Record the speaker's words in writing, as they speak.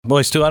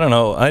Boy, Stu, I don't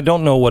know. I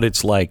don't know what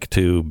it's like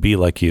to be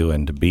like you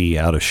and to be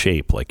out of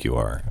shape like you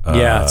are.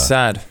 Yeah, it's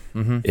sad.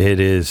 Mm-hmm.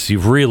 It is.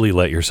 You've really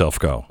let yourself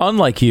go.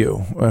 Unlike you,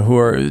 who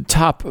are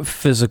top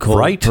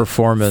physical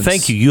performance.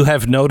 Thank you. You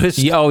have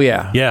noticed? Oh,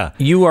 yeah. Yeah.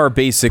 You are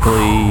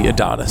basically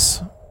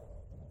Adonis.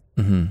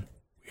 Mm-hmm.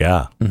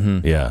 Yeah.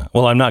 Mm-hmm. Yeah.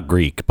 Well, I'm not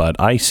Greek, but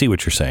I see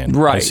what you're saying.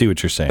 Right. I see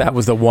what you're saying. That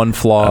was the one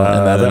flaw in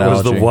that analogy. That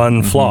was the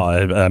one flaw.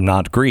 I'm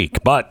not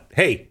Greek. But,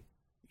 hey,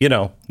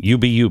 you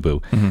be you,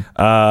 boo.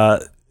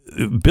 Mm-hmm.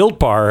 Built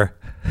Bar,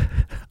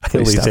 I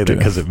only say that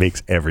because it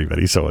makes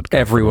everybody so uncomfortable.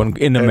 Everyone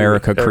in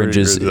America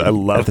cringes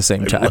at the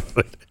same time.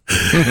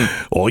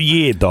 Oh,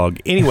 yeah, dog.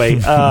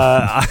 Anyway,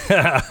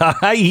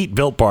 I eat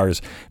Built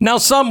Bars. Now,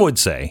 some would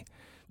say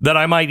that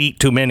I might eat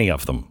too many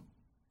of them.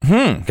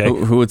 Okay.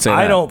 Who would say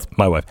that?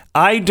 My wife.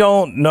 I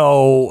don't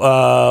know.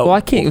 Well, I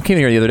came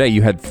here the other day.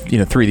 You had 3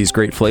 of these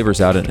great flavors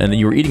out, and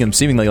you were eating them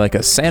seemingly like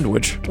a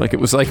sandwich. Like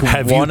it was like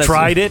Have you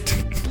tried it?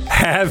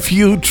 Have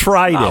you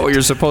tried it? What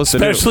you're supposed to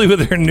do. Especially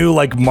with their new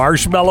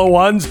marshmallow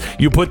ones.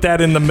 You put that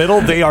in the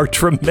middle. They are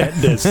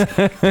tremendous.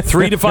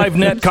 3 to 5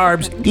 net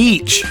carbs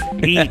each.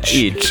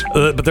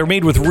 But they're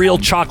made with real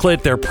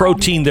chocolate. They're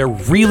protein. They're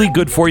really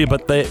good for you.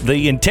 But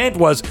the intent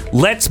was,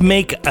 let's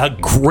make a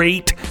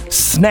great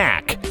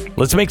snack.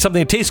 Let's make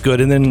something that tastes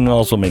good and then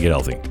also make it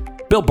healthy.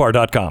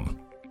 BuiltBar.com.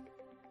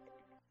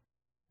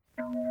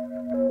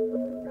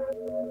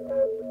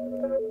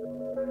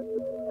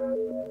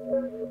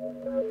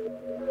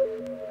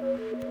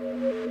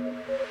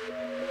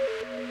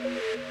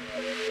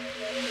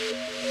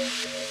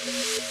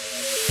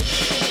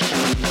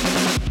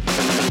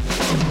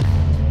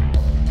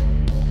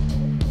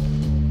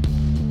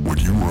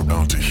 What you are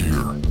about to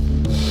hear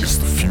is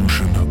the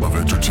fusion of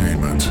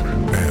entertainment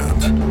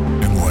and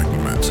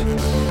enlightenment.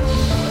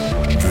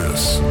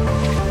 This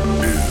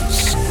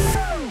is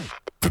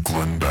the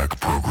Glenn Beck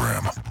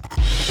Program.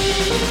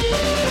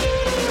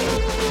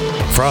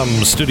 From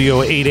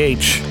Studio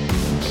 8H,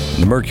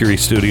 the Mercury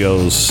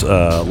Studios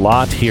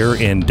lot here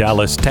in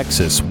Dallas,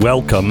 Texas.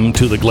 Welcome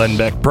to the Glenn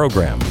Beck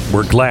Program.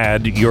 We're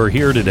glad you're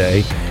here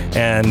today.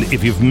 And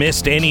if you've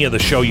missed any of the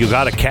show, you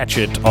got to catch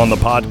it on the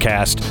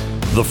podcast.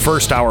 The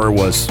first hour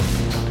was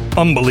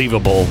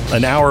unbelievable.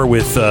 An hour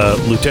with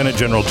Lieutenant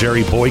General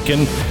Jerry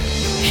Boykin.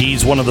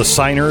 He's one of the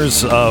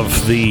signers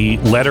of the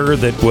letter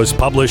that was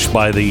published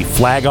by the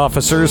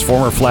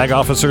former flag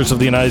officers of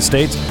the United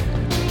States.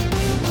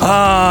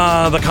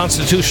 The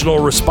constitutional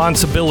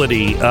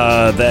responsibility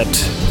that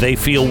they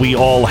feel we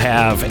all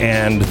have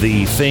and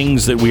the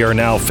things that we are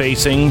now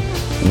facing,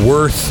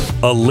 worth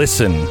a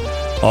listen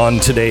on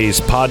today's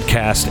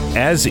podcast,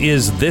 as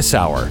is this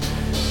hour.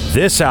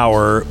 This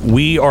hour,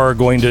 we are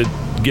going to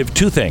give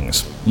 2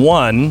 things.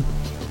 One,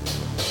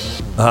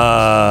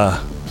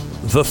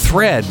 the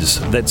threads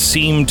that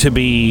seem to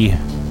be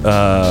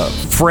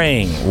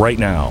fraying right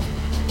now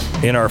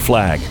in our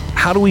flag.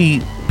 How do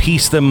we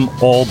piece them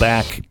all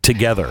back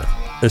together,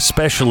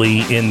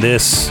 especially in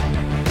this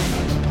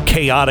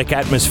chaotic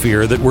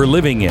atmosphere that we're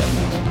living in?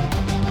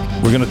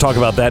 We're going to talk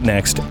about that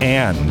next.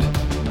 And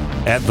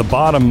at the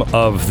bottom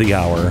of the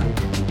hour,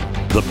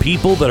 the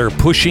people that are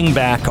pushing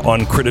back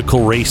on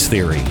critical race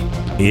theory.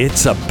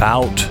 It's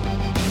about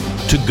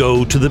to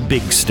go to the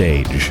big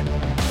stage.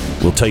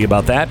 We'll tell you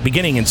about that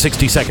beginning in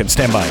 60 seconds.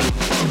 Stand by.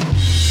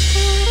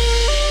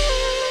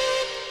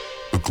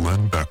 The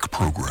Glenn Beck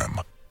Program.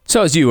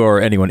 So as you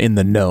or anyone in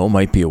the know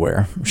might be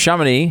aware,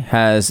 Chamonix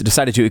has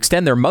decided to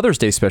extend their Mother's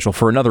Day special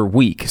for another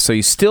week. So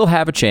you still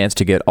have a chance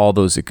to get all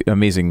those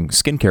amazing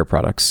skincare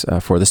products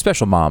for the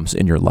special moms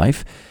in your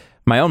life.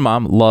 My own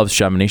mom loves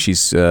Chamonix.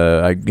 She's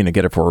I'm going to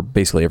get it for her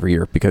basically every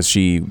year because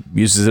she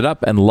uses it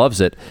up and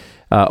loves it.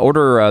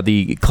 Order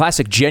the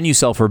classic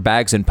Genucel for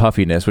bags and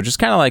puffiness, which is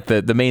kind of like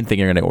the main thing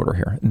you're going to order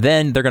here.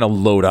 Then they're going to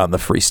load on the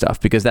free stuff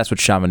because that's what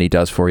Chamonix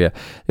does for you.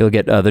 You'll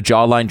get the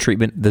jawline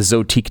treatment, the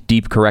Zotique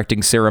Deep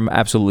Correcting Serum,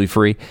 absolutely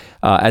free.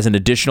 As an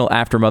additional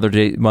after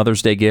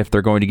Mother's Day gift,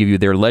 they're going to give you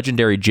their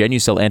legendary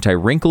Genucel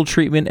Anti-Wrinkle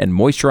Treatment and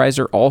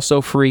Moisturizer,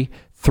 also free.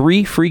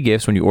 3 free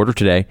gifts when you order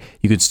today.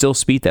 You can still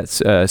treat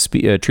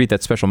that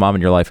special mom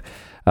in your life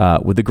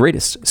with the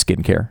greatest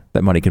skincare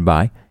that money can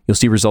buy. You'll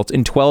see results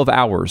in 12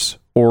 hours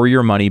or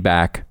your money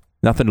back.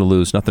 Nothing to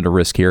lose, nothing to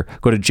risk here.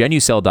 Go to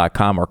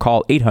Genucel.com or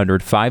call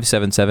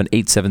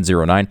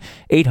 800-577-8709,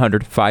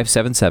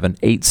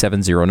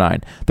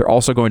 800-577-8709. They're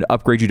also going to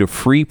upgrade you to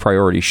free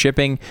priority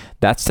shipping.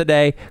 That's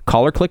today.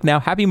 Call or click now.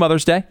 Happy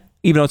Mother's Day,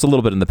 even though it's a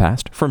little bit in the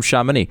past, from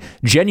Chamonix.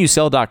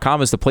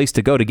 Genucel.com is the place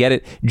to go to get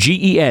it.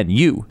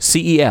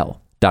 Genucel.com.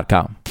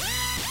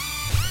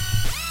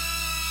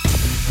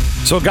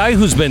 So a guy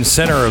who's been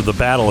center of the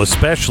battle,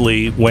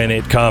 especially when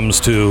it comes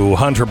to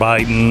Hunter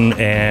Biden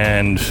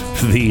and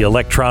the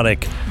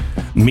electronic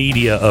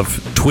media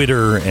of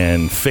Twitter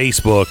and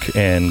Facebook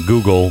and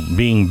Google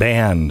being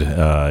banned.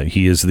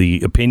 He is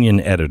the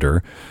opinion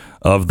editor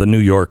of the New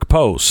York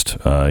Post.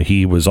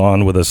 He was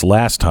on with us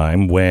last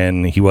time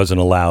when he wasn't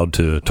allowed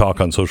to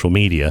talk on social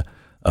media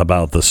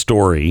about the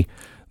story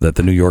that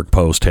the New York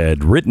Post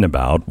had written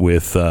about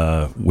with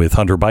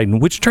Hunter Biden,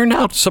 which turned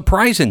out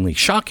surprisingly,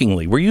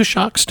 shockingly. Were you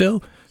shocked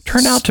still?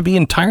 Turned out to be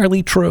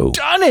entirely true.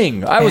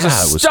 Stunning! It was a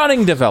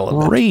stunning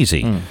development.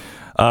 Crazy.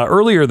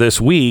 Earlier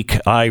this week,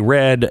 I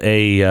read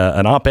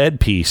an op-ed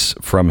piece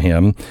from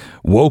him.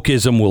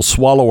 Wokeism will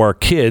swallow our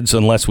kids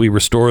unless we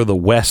restore the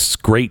West's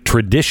great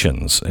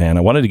traditions. And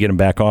I wanted to get him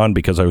back on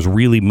because I was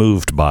really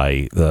moved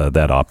by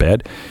that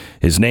op-ed.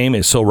 His name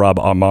is Sohrab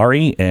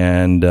Ahmari,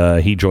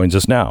 and he joins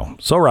us now.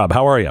 Sohrab,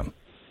 how are you?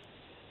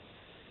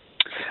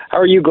 How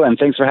are you, Glenn?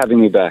 Thanks for having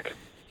me back.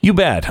 You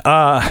bet.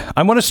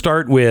 I want to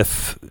start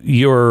with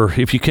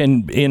if you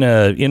can, in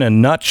a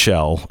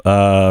nutshell,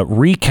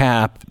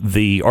 recap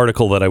the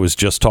article that I was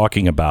just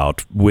talking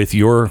about with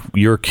your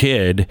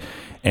kid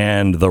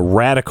and the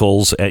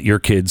radicals at your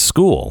kid's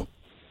school.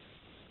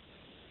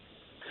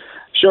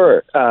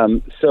 Sure.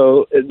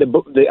 So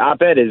the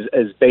op-ed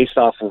is based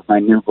off of my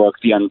new book,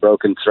 The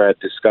Unbroken Thread,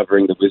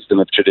 Discovering the Wisdom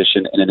of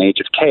Tradition in an Age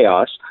of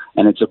Chaos.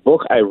 And it's a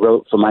book I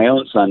wrote for my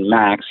own son,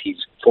 Max. He's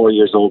 4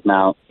 years old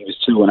now. He was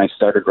 2 when I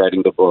started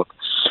writing the book.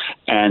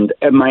 And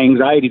my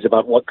anxieties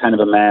about what kind of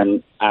a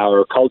man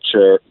our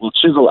culture will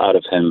chisel out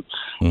of him.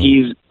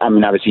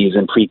 Obviously he's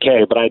in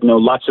pre-K, but I know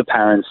lots of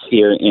parents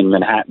here in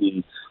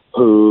Manhattan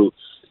who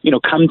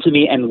come to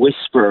me and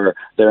whisper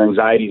their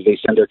anxieties. They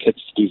send their kids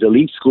to these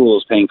elite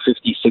schools paying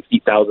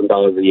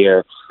 $50,000-$60,000 a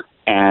year.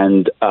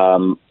 And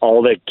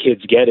all that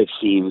kids get, it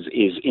seems,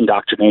 is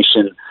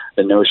indoctrination,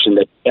 the notion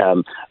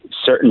that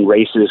certain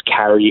races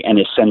carry an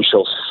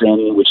essential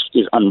sin, which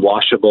is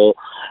unwashable,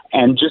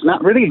 and just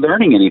not really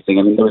learning anything.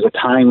 I mean, there was a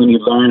time when you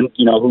learned,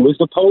 who was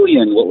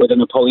Napoleon? What were the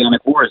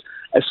Napoleonic Wars?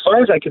 As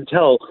far as I can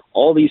tell,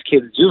 all these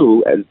kids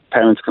do, as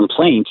parents'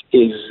 complaint,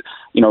 is,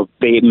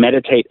 they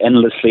meditate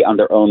endlessly on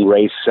their own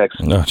race, sex,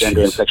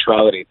 gender, and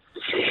sexuality.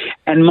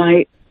 And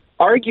my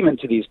argument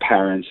to these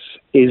parents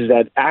is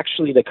that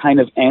actually the kind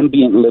of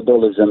ambient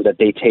liberalism that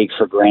they take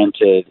for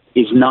granted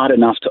is not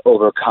enough to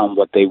overcome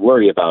what they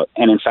worry about.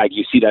 And in fact,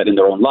 you see that in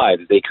their own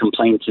lives. They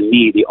complain to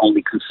me, the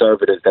only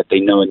conservative that they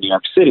know in New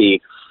York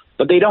City,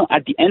 but they don't,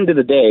 at the end of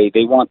the day,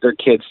 they want their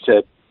kids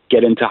to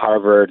get into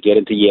Harvard, get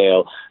into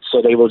Yale,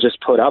 so they will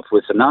just put up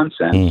with the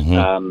nonsense.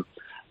 Mm-hmm.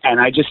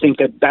 And I just think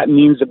that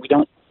means that we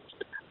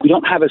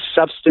don't have a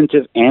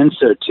substantive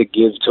answer to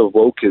give to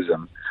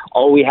wokeism.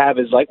 All we have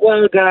is like,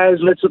 well, guys,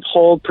 let's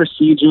uphold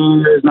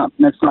procedures.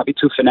 Let's not be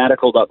too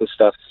fanatical about this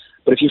stuff.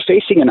 But if you're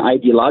facing an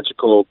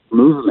ideological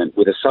movement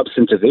with a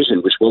substantive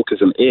vision, which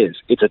wokeism is,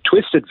 it's a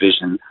twisted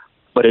vision,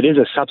 but it is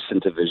a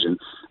substantive vision.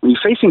 When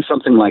you're facing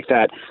something like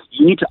that,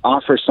 you need to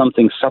offer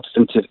something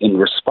substantive in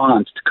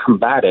response to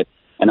combat it.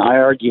 And I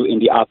argue in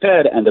the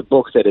op-ed and the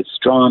book that it's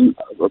drawn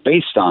or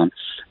based on,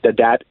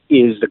 that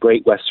is the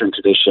great Western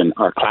tradition,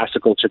 our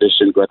classical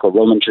tradition,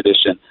 Greco-Roman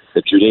tradition,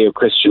 the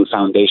Judeo-Christian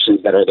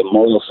foundations that are the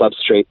moral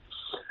substrate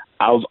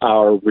of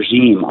our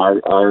regime,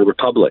 our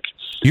republic.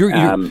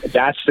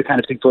 That's the kind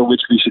of thing for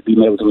which we should be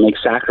able to make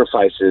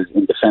sacrifices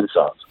in defense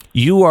of.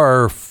 You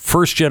are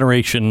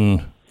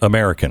first-generation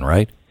American,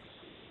 right?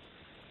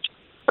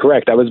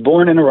 Correct. I was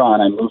born in Iran.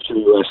 I moved to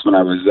the U.S. when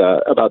I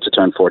was about to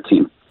turn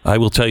 14. I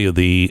will tell you,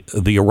 the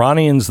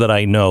Iranians that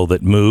I know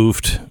that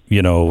moved,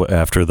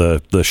 after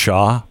the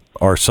Shah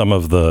are some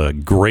of the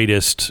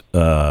greatest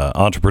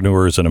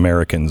entrepreneurs and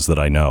Americans that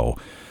I know.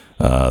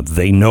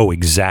 They know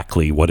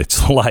exactly what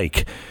it's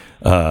like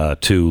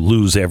to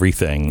lose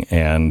everything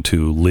and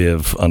to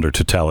live under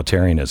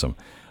totalitarianism.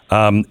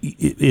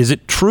 Is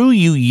it true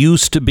you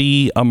used to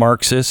be a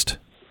Marxist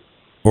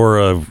or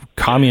a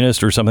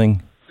communist or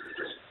something?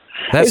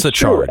 That's it's the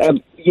charge.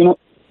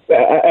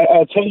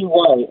 I'll tell you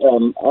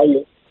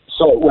why.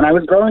 So when I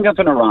was growing up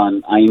in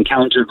Iran, I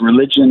encountered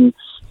religion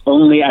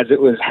only as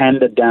it was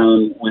handed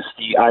down with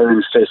the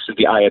iron fist of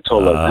the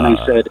Ayatollahs. And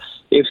I said,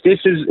 if this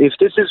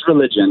is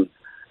religion,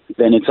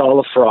 then it's all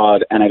a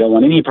fraud, and I don't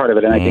want any part of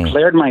it. And I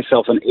declared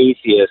myself an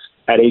atheist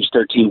at age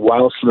 13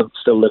 while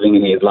still living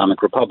in the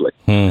Islamic Republic.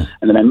 And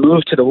then I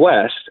moved to the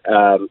West,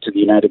 to the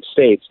United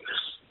States.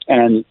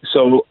 And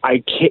so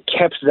I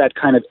kept that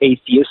kind of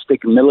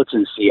atheistic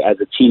militancy as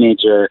a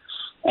teenager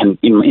and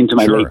into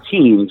my late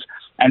teens.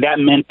 And that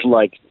meant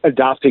like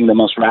adopting the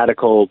most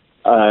radical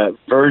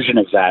version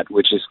of that,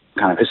 which is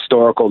kind of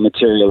historical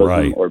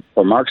materialism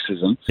or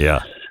Marxism.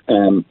 Yeah.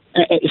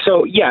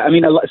 So, I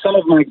mean, some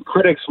of my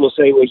critics will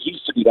say, well, it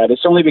used to be that.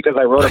 It's only because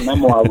I wrote a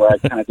memoir where I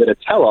kind of did a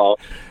tell-all.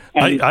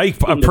 I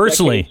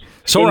personally,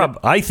 Sohrab,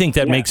 I think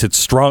that makes it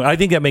strong. I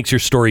think that makes your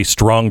story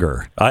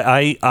stronger.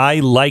 I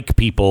like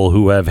people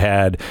who have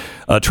had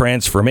a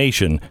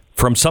transformation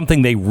from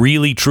something they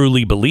really,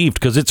 truly believed,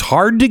 because it's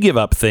hard to give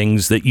up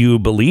things that you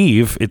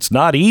believe. It's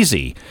not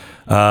easy.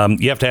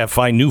 You have to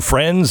find new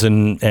friends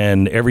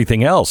and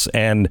everything else.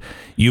 And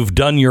you've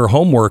done your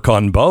homework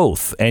on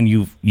both. And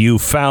you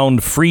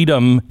found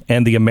freedom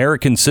and the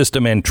American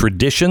system and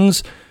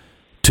traditions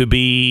to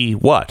be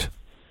what?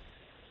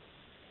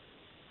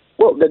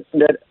 Well,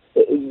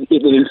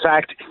 in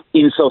fact,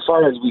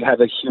 insofar as we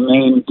have a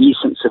humane,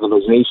 decent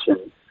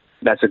civilization,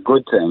 that's a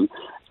good thing.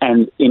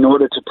 And in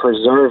order to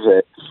preserve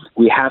it,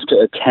 we have to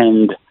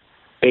attend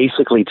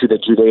basically to the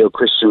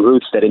Judeo-Christian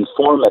roots that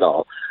inform it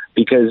all,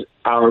 because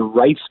our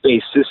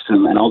rights-based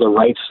system and all the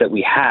rights that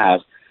we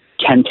have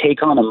can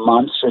take on a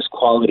monstrous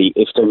quality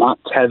if they're not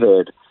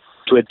tethered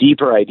to a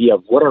deeper idea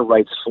of what are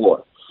rights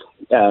for.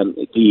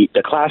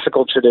 The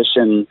classical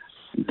tradition,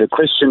 the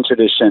Christian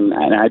tradition,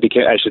 and I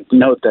should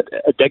note that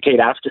a decade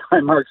after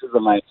my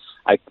Marxism,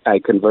 I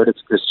converted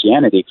to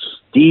Christianity.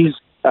 These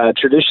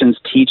traditions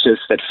teach us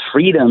that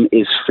freedom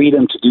is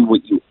freedom to do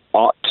what you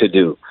ought to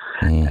do,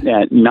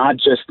 not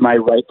just my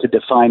right to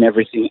define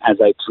everything as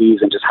I please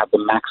and just have the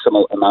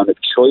maximal amount of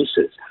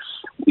choices.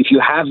 If you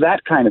have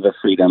that kind of a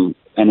freedom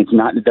and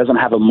it doesn't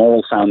have a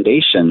moral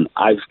foundation,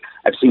 I've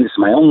seen this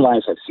in my own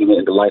life. I've seen it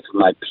in the life of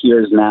my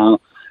peers now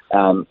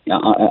on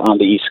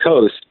the East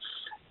Coast.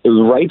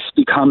 Rights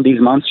become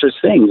these monstrous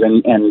things,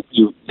 and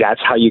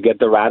that's how you get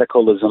the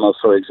radicalism of,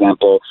 for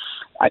example,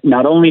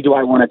 not only do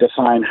I want to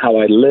define how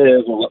I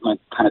live or what my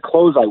kind of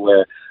clothes I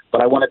wear,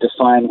 but I want to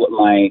define what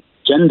my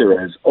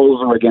gender is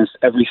over against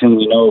everything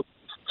we know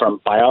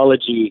from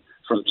biology,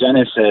 from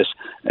Genesis,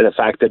 the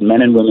fact that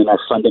men and women are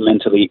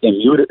fundamentally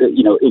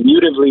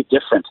immutably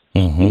different.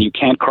 Mm-hmm. And you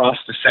can't cross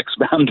the sex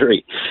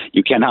boundary.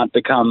 You cannot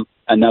become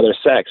another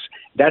sex.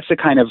 That's the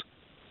kind of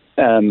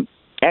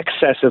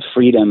excess of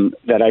freedom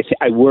that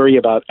I worry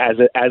about as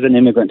an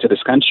immigrant to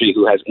this country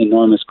who has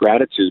enormous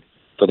gratitude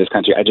for this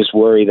country. I just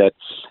worry that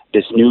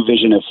this new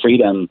vision of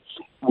freedom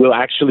will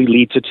actually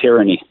lead to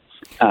tyranny.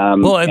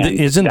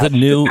 Isn't the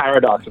new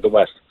paradox of the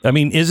West? I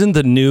mean, isn't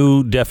the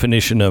new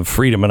definition of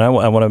freedom, and I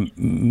want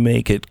to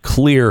make it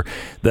clear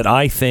that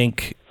I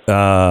think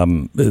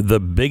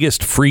the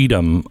biggest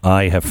freedom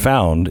I have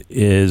found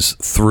is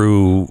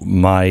through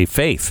my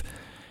faith.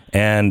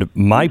 And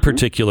my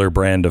particular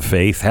brand of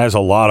faith has a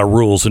lot of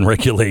rules and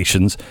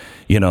regulations.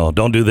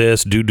 Don't do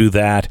this, do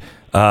that.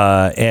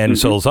 And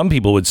so some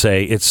people would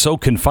say it's so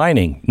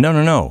confining.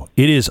 No.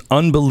 It is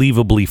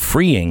unbelievably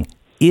freeing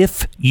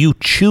if you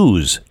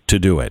choose to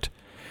do it,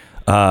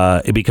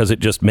 because it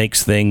just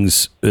makes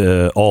things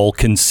all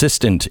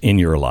consistent in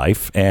your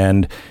life,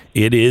 and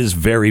it is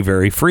very,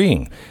 very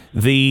freeing.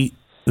 The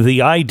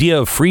idea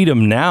of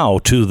freedom now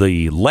to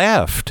the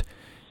left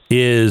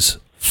is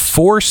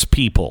force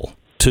people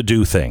to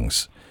do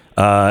things,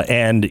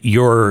 and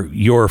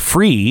you're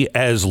free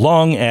as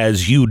long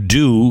as you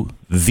do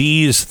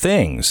these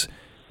things,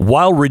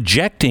 while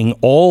rejecting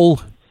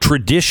all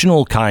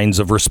traditional kinds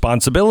of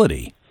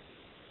responsibility.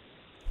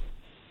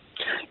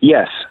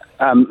 Yes.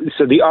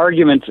 So the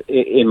argument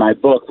in my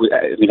book,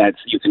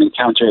 you can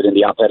encounter it in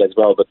the op-ed as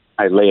well, but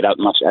I lay it out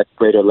much at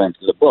greater length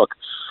in the book,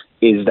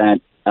 is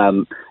that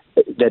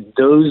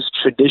those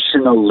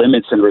traditional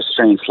limits and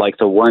restraints, like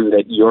the one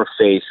that your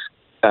faith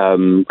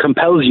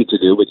compels you to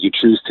do, but you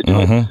choose to do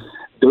it,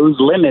 those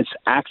limits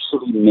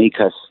actually make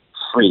us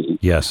free.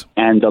 Yes.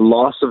 And the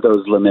loss of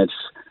those limits,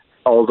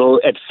 although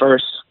at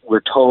first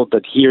we're told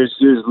that here's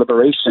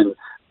liberation,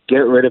 get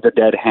rid of the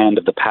dead hand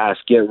of the past,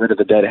 get rid of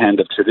the dead hand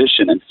of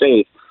tradition and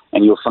faith,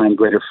 and you'll find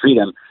greater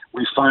freedom.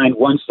 We find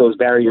once those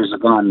barriers are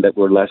gone that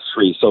we're less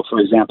free. So, for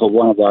example,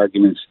 one of the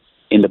arguments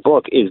in the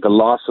book is the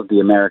loss of the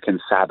American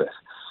Sabbath.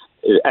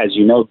 As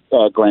you know,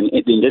 Glenn,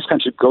 in this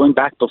country, going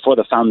back before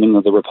the founding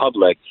of the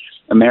Republic,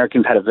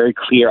 Americans had a very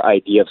clear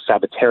idea of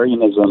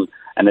Sabbatarianism,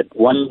 and that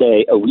one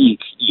day a week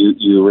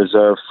you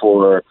reserve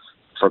for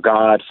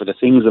God, for the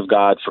things of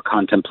God, for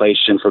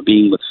contemplation, for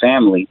being with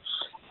family.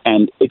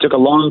 And it took a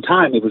long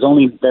time. It was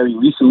only very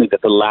recently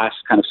that the last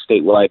kind of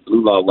statewide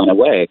blue law went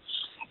away.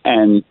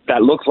 And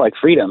that looked like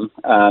freedom,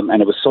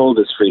 and it was sold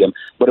as freedom.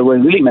 But what it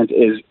really meant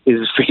is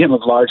freedom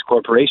of large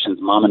corporations.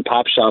 Mom and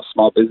pop shops,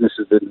 small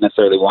businesses didn't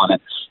necessarily want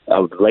it.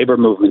 The labor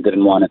movement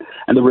didn't want it.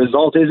 And the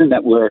result isn't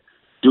that we're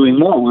doing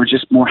more. We're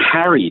just more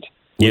harried.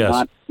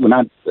 Yes. We're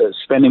not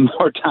spending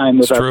more time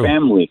with our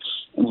family.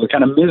 And we're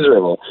kind of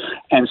miserable.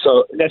 And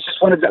so that's just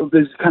one of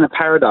those kind of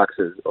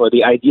paradoxes, or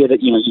the idea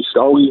that, you should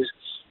always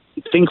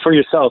think for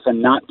yourself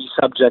and not be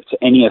subject to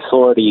any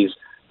authorities,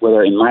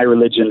 whether in my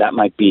religion that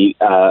might be,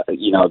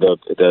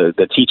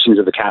 the teachings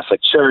of the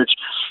Catholic Church,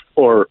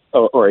 or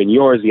in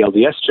yours, the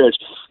LDS Church.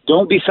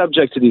 Don't be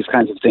subject to these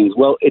kinds of things.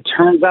 Well, it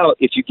turns out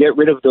if you get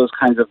rid of those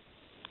kinds of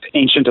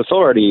ancient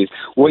authorities,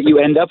 what you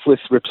end up with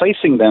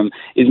replacing them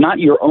is not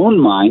your own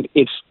mind.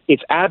 It's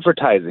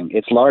advertising.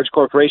 It's large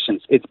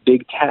corporations. It's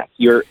big tech.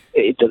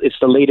 It's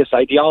the latest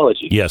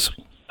ideology. Yes.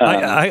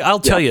 I'll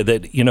tell you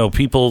that,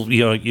 people,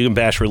 you can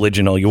bash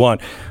religion all you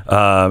want,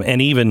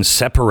 and even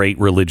separate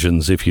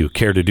religions if you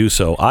care to do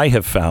so. I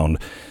have found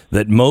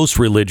that most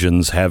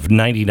religions have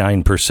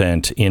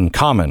 99% in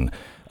common.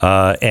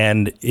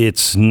 And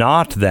it's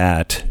not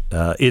that,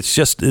 it's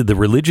just the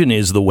religion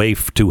is the way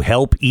to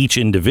help each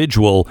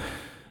individual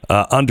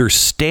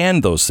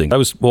understand those things. I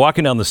was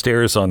walking down the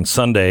stairs on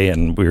Sunday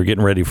and we were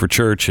getting ready for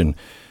church, and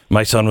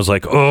my son was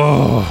like,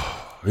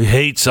 "Oh, I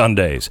hate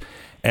Sundays."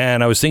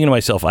 And I was thinking to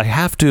myself, I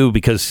have to,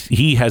 because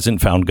he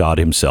hasn't found God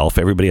himself.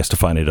 Everybody has to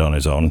find it on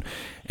his own.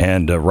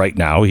 And right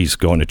now he's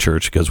going to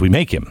church because we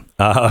make him.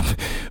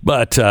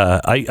 But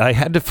I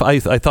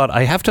thought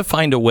I have to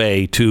find a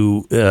way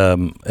to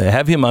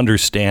have him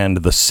understand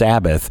the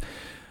Sabbath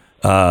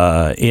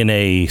in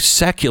a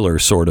secular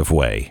sort of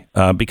way,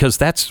 because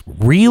that's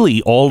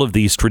really all of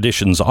these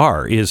traditions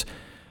are, is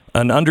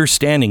an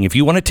understanding. If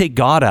you want to take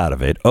God out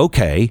of it,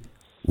 okay,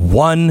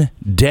 one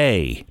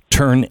day,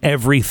 turn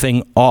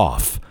everything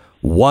off.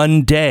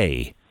 One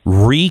day,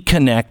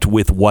 reconnect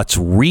with what's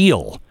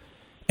real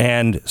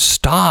and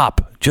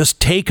stop.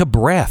 Just take a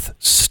breath.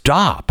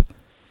 Stop.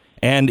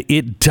 And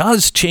it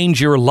does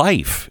change your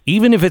life.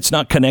 Even if it's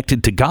not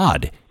connected to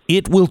God,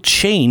 it will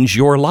change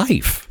your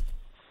life.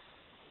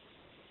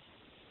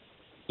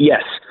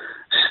 Yes.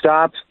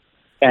 Stop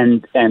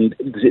and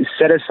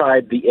set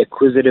aside the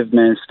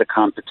acquisitiveness, the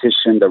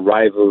competition, the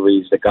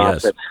rivalries, the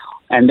gossip,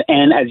 and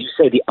as you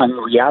say, the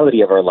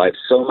unreality of our lives.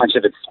 So much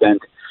of it's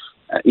spent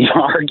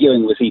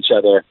arguing with each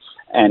other,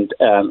 and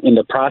in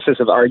the process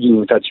of arguing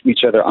with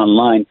each other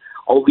online,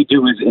 all we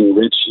do is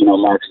enrich,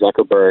 Mark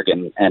Zuckerberg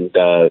and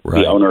the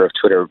owner of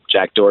Twitter,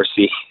 Jack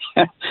Dorsey,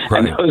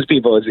 and those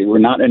people. We're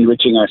not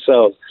enriching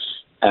ourselves.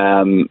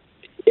 And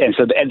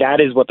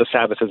that is what the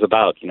Sabbath is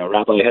about.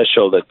 Rabbi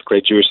Heschel, the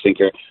great Jewish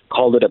thinker,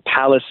 called it a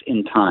palace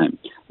in time.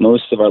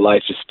 Most of our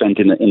life is spent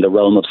in the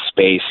realm of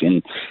space,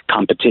 in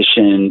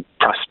competition,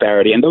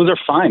 prosperity, and those are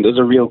fine. Those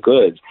are real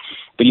goods.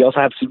 But you also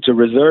have to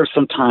reserve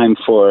some time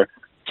for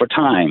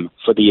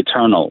the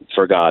eternal,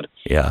 for God.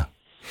 Yeah.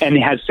 And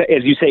it has,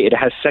 as you say, it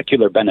has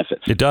secular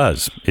benefits. It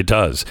does. It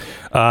does.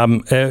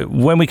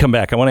 When we come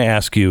back, I want to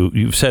ask you,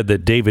 you've said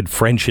that David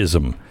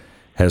Frenchism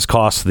has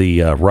cost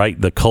the right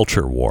the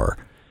culture war.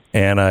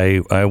 And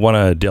I want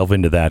to delve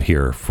into that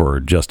here for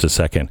just a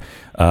second.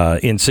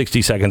 In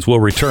 60 seconds,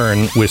 we'll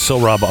return with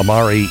Sohrab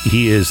Ahmari.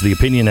 He is the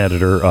opinion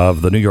editor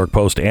of the New York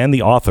Post and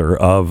the author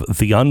of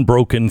The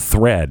Unbroken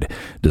Thread,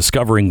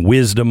 Discovering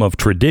Wisdom of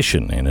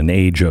Tradition in an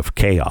Age of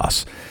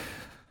Chaos.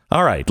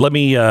 All right, let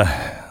me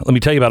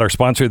tell you about our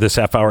sponsor this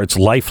half hour. It's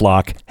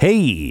LifeLock.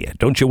 Hey,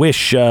 don't you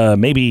wish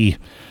maybe,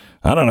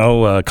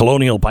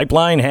 Colonial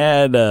Pipeline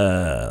had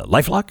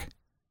LifeLock?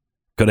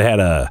 Could have had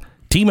a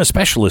team of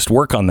specialists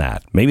work on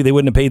that. Maybe they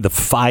wouldn't have paid the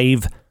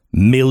 $5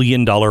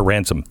 million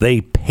ransom.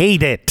 They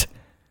paid it.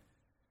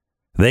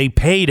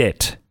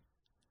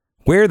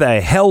 Where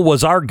the hell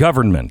was our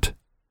government?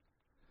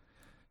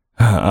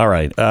 All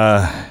right.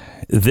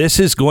 This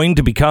is going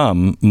to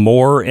become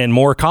more and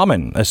more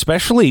common,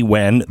 especially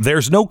when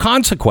there's no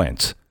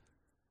consequence.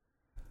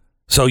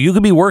 So you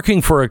could be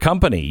working for a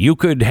company. You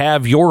could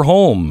have your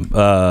home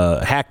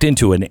hacked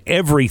into and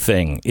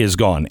everything is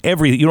gone.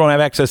 You don't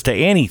have access to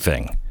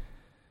anything.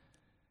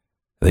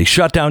 They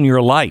shut down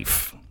your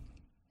life.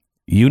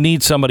 You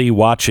need somebody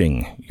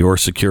watching your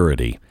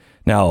security.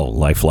 Now,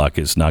 LifeLock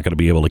is not going to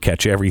be able to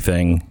catch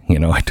everything.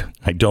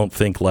 I don't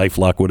think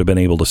LifeLock would have been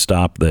able to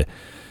stop the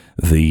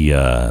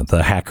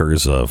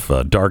hackers of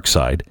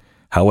DarkSide.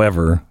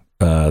 However,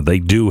 they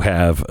do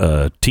have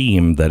a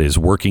team that is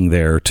working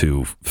there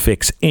to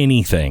fix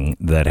anything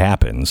that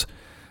happens.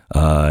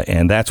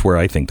 And that's where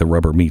I think the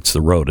rubber meets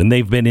the road. And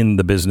they've been in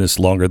the business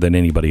longer than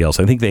anybody else.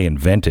 I think they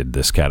invented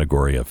this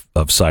category of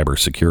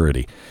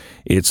cybersecurity.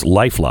 It's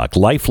LifeLock.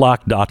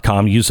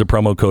 LifeLock.com. Use the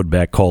promo code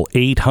Beck. Call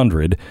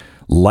 800-LifeLock.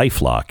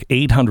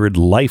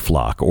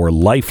 800-LifeLock or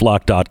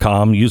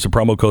LifeLock.com. Use the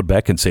promo code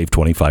Beck and save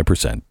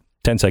 25%.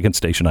 10 seconds,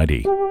 station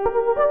ID.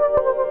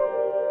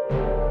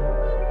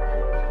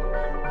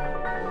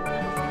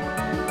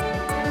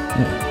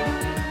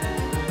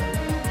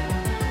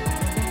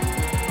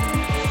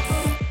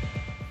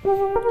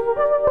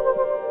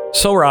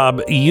 So,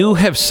 Rob, you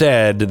have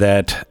said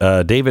that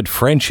David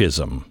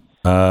Frenchism,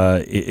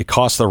 it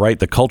cost the right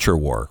the culture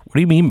war. What do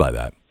you mean by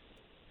that?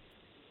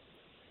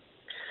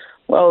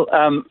 Well,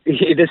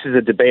 this is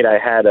a debate I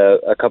had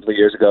a couple of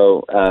years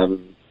ago.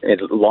 It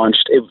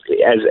launched,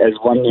 as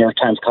one New York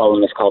Times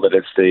columnist called it,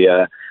 it's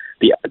the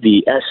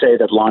essay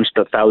that launched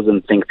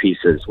 1,000 think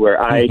pieces, where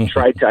I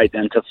tried to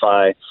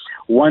identify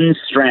one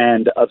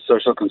strand of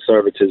social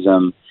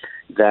conservatism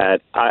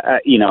that I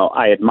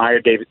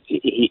admire David.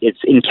 It's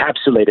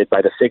encapsulated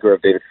by the figure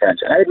of David French.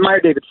 And I admire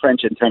David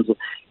French in terms of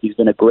he's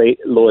been a great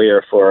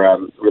lawyer for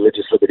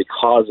religious liberty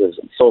causes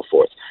and so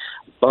forth.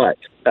 But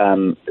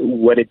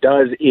what it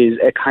does is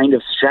a kind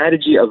of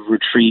strategy of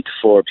retreat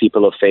for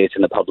people of faith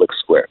in the public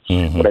square.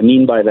 Mm-hmm. What I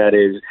mean by that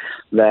is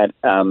that,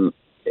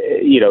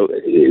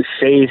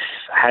 faith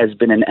has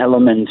been an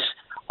element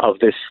of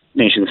this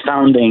nation's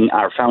founding.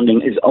 Our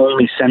founding is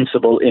only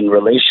sensible in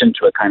relation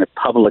to a kind of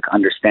public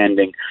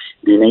understanding.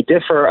 We may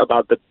differ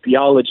about the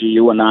theology,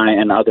 you and I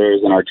and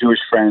others and our Jewish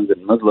friends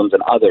and Muslims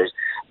and others,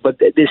 but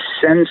this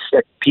sense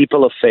that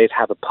people of faith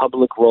have a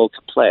public role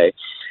to play,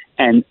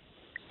 and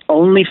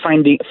only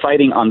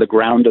fighting on the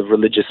ground of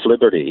religious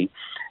liberty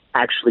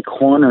actually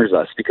corners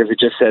us, because it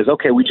just says,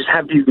 okay, we just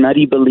have these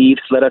nutty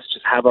beliefs, let us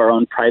just have our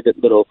own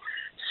private little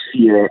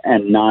sphere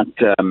and not,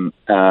 that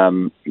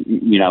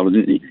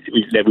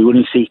we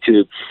wouldn't seek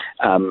to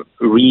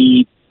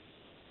re-imbue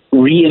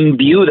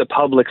the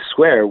public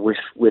square with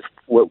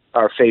what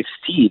our faiths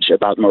teach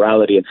about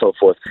morality and so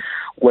forth.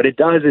 What it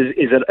does is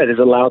it has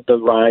allowed the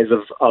rise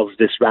of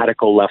this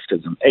radical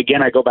leftism.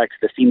 Again, I go back to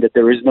the theme that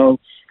there is no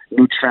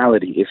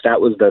neutrality. If that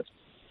was the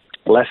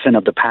lesson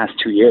of the past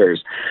 2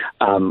 years,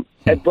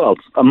 well,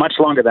 much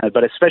longer than that,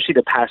 but especially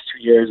the past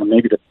 2 years and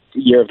maybe the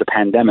year of the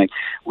pandemic,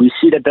 we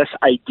see that this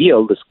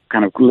ideal, this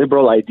kind of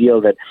liberal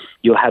ideal that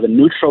you'll have a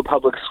neutral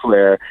public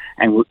square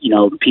and,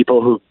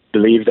 people who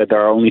believe that there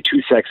are only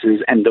two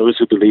sexes and those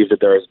who believe that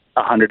there are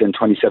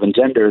 127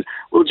 genders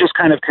will just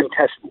kind of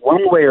contest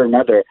one way or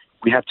another.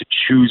 We have to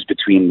choose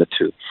between the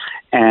two.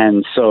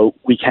 And so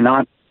we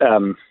cannot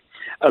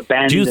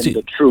abandon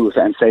the truth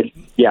and say,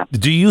 yeah.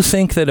 Do you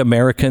think that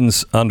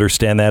Americans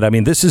understand that? I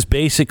mean, this is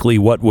basically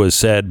what was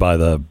said by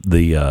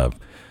the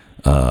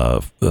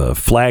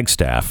flag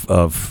staff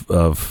of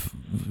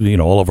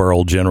all of our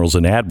old generals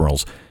and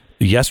admirals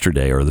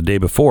yesterday or the day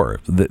before.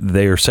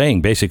 They are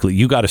saying basically,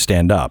 you got to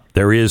stand up.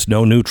 There is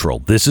no neutral.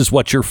 This is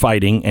what you're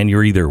fighting, and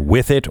you're either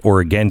with it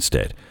or against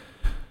it.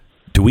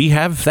 Do we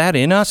have that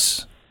in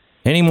us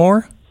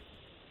anymore?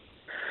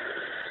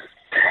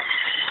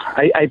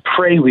 I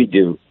pray we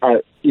do.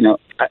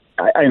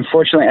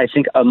 Unfortunately, I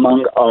think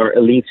among our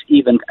elites,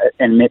 even,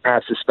 and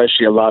perhaps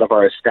especially a lot of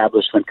our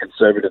establishment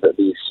conservative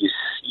elites,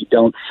 you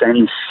don't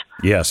sense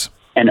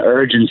an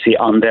urgency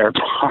on their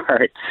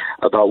part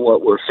about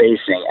what we're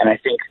facing. And I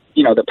think,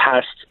 the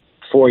past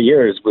 4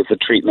 years with the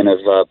treatment of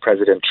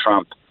President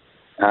Trump,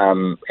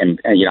 and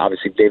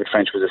obviously David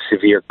French was a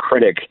severe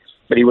critic,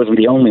 but he wasn't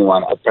the only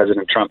one of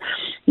President Trump.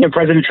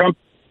 President Trump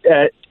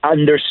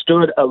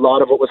understood a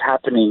lot of what was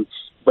happening,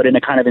 but in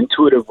a kind of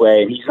intuitive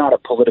way. He's not a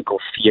political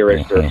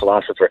theorist or a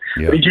philosopher,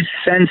 but he just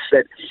sensed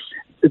that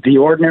the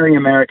ordinary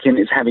American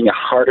is having a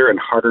harder and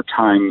harder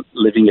time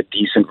living a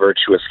decent,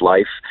 virtuous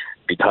life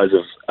because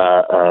of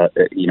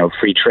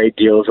free trade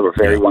deals that were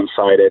very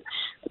one-sided,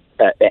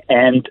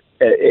 and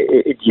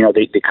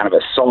the kind of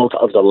assault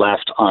of the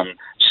left on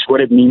just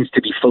what it means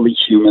to be fully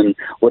human,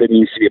 what it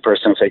means to be a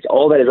person of faith.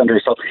 All that is under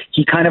assault.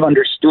 He kind of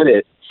understood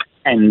it,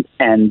 and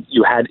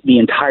you had the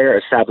entire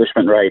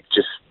establishment right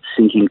just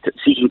seeking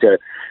to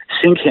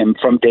sink him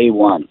from day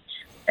one.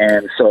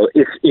 And so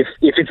if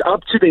it's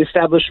up to the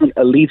establishment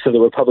elites of the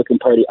Republican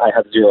Party, I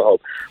have zero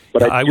hope.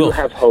 But I do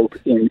have hope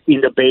in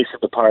the base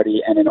of the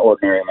party and in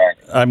ordinary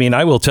Americans. I mean,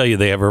 I will tell you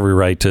they have every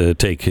right to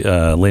take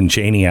Lynn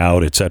Cheney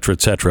out, et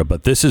cetera,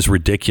 but this is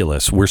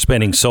ridiculous. We're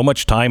spending so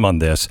much time on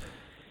this.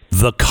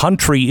 The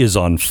country is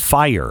on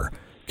fire.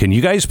 Can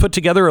you guys put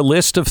together a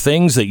list of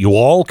things that you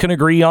all can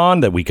agree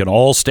on, that we can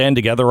all stand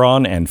together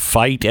on and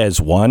fight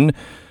as one?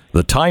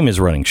 The time is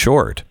running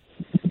short.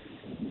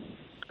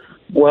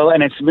 Well,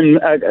 and it's been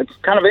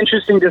kind of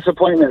interesting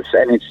disappointments.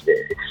 And it's,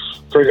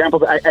 for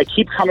example, I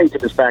keep coming to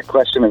this back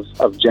question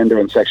of gender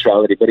and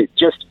sexuality, but it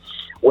just,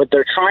 what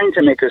they're trying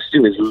to make us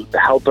do is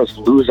help us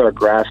lose our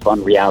grasp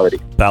on reality.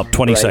 About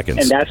 20 seconds.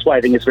 And that's why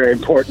I think it's very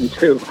important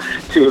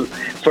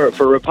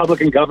for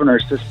Republican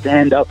governors to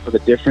stand up for the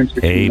difference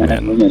between men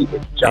and women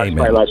with just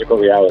biological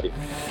reality.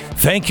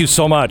 Thank you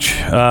so much.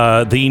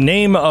 The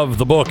name of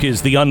the book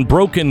is The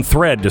Unbroken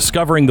Thread,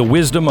 Discovering the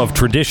Wisdom of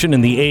Tradition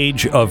in the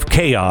Age of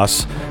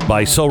Chaos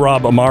by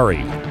Sohrab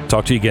Ahmari.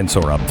 Talk to you again,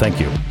 Sohrab. Thank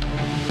you.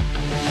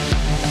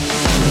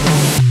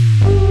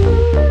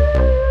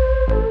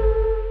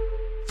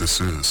 This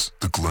is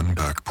the Glenn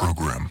Beck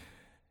Program.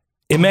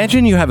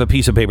 Imagine you have a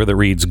piece of paper that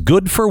reads,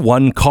 good for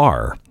one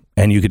car,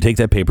 and you could take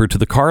that paper to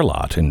the car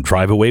lot and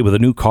drive away with a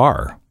new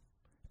car.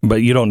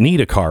 But you don't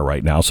need a car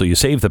right now, so you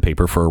save the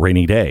paper for a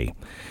rainy day.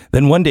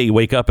 Then one day you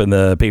wake up and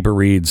the paper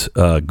reads,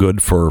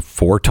 good for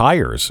 4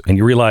 tires. And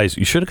you realize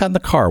you should have gotten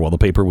the car while the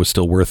paper was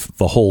still worth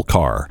the whole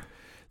car.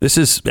 This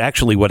is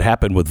actually what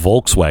happened with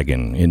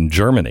Volkswagen in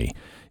Germany.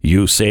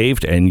 You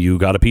saved and you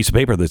got a piece of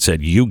paper that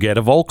said you get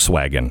a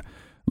Volkswagen.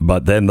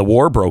 But then the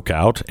war broke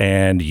out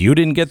and you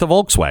didn't get the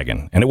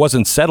Volkswagen. And it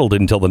wasn't settled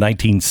until the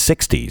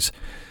 1960s.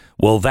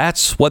 Well,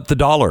 that's what the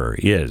dollar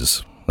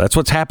is. That's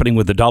what's happening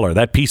with the dollar.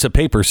 That piece of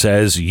paper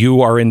says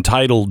you are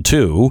entitled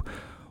to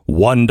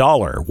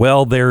 $1.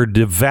 Well, they're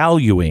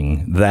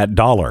devaluing that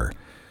dollar.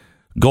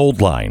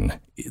 Gold line.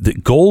 The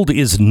gold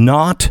is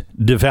not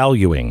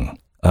devaluing.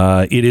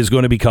 It is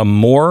going to become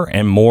more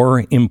and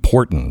more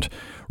important.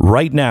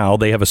 Right now,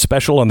 they have a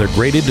special on their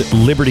graded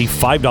Liberty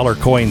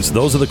 $5 coins.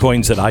 Those are the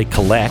coins that I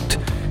collect.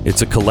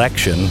 It's a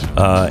collection,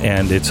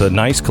 and it's a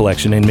nice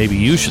collection, and maybe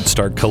you should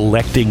start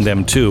collecting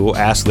them too.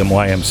 Ask them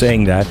why I'm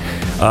saying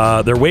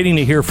that. They're waiting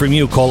to hear from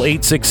you. Call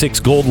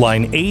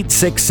 866-GOLD-LINE,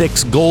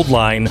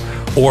 866-GOLD-LINE,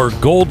 or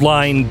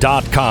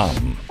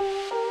goldline.com.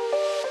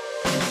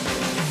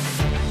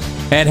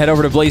 And head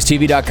over to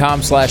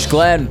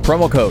blazetv.com/Glenn.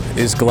 Promo code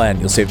is Glenn.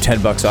 You'll save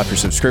 $10 off your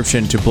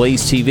subscription to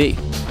Blaze TV.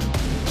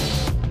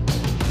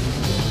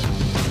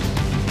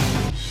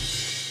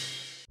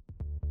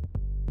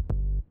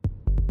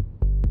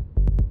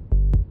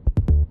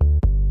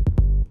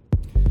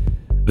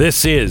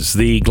 This is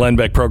the Glenn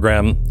Beck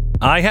Program.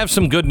 I have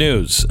some good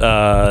news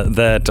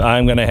that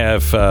I'm going to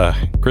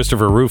have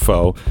Christopher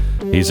Rufo.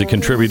 He's a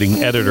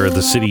contributing editor at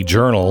the City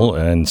Journal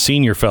and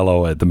senior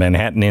fellow at the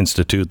Manhattan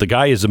Institute. The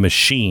guy is a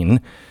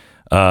machine.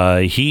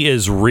 He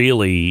is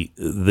really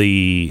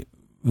the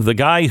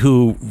guy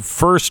who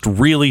first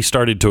really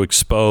started to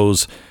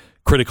expose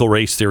critical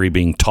race theory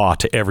being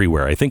taught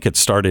everywhere. I think it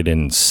started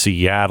in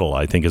Seattle,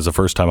 I think is the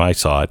first time I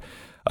saw it.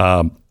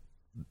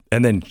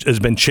 And then has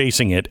been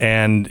chasing it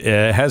and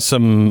has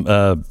some,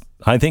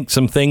 I think,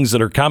 some things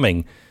that are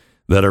coming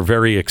that are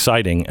very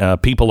exciting.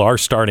 People are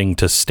starting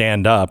to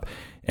stand up.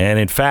 And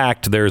in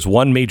fact, there's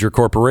one major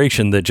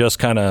corporation that just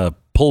kind of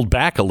pulled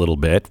back a little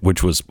bit,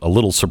 which was a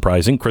little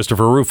surprising.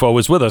 Christopher Rufo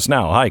is with us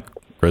now. Hi,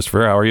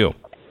 Christopher. How are you?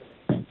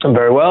 I'm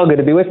very well. Good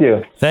to be with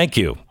you. Thank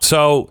you.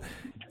 So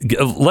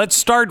let's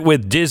start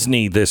with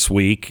Disney this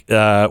week.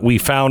 We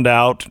found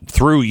out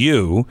through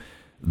you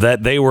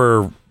that they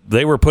were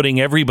putting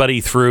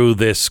everybody through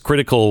this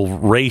critical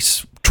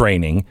race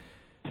training,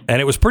 and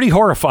it was pretty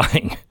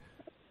horrifying.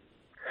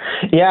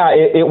 Yeah,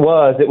 it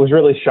was. It was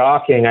really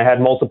shocking. I had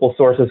multiple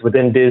sources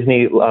within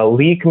Disney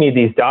leak me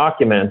these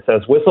documents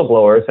as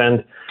whistleblowers,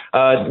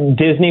 and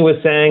Disney was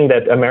saying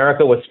that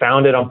America was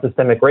founded on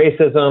systemic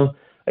racism.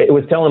 It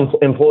was telling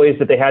employees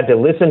that they had to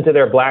listen to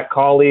their black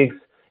colleagues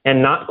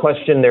and not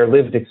question their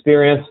lived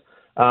experience.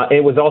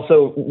 It was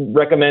also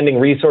recommending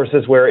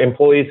resources where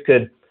employees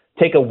could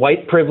take a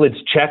white privilege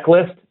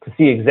checklist to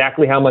see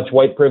exactly how much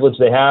white privilege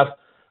they have.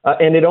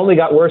 And it only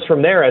got worse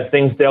from there as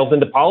things delved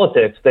into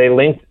politics. They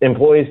linked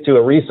employees to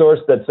a resource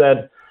that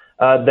said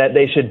that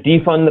they should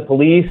defund the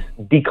police,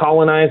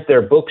 decolonize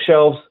their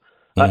bookshelves,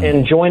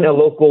 and join a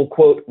local,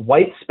 quote,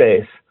 white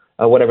space,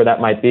 whatever that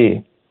might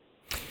be.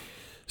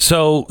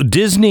 So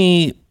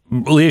Disney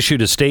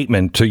issued a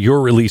statement to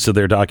your release of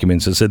their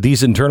documents and said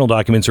these internal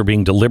documents are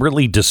being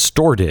deliberately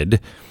distorted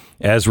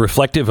as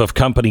reflective of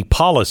company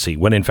policy,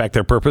 when in fact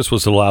their purpose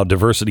was to allow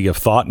diversity of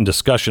thought and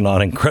discussion on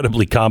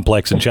incredibly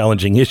complex and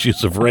challenging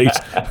issues of race.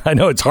 I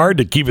know it's hard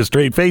to keep a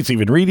straight face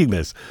even reading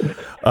this.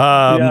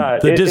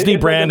 The Disney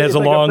brand has a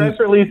long press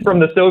release from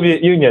the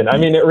Soviet Union. I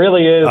mean, it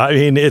really is. I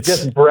mean, it's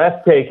just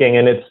breathtaking,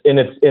 and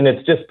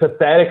it's just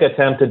pathetic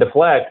attempt to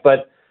deflect.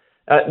 But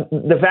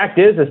the fact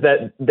is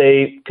that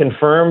they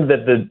confirmed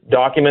that the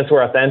documents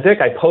were authentic.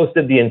 I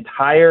posted the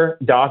entire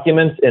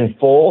documents in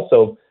full,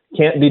 so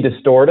can't be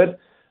distorted.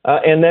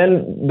 And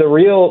then the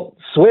real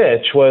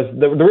switch was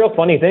the real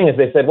funny thing is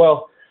they said,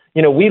 well,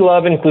 you know, we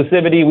love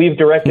inclusivity. We've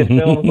directed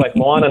films like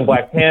Moana and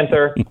Black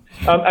Panther.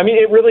 I mean,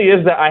 it really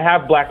is that I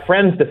have black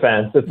friends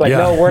defense. It's like,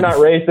 no, we're not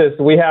racist.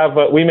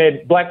 We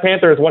made Black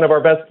Panther is one of our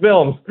best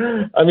films.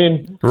 I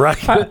mean, right.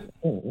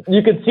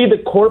 You could see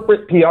the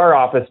corporate PR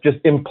office just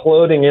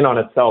imploding in on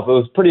itself. It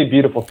was a pretty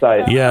beautiful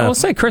sight. Yeah. I'll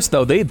say, Chris,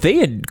 though,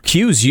 they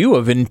accuse you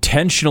of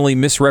intentionally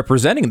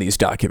misrepresenting these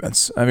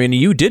documents. I mean,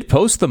 you did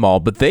post them all,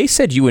 but they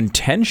said you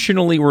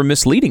intentionally were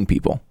misleading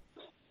people.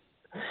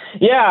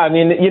 Yeah, I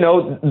mean, you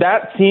know,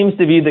 that seems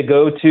to be the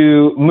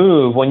go-to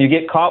move. When you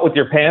get caught with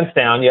your pants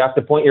down, you have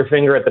to point your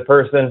finger at the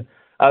person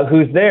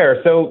who's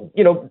there. So,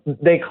 you know,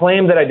 they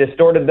claim that I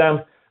distorted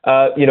them.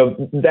 You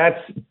know, that's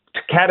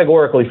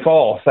categorically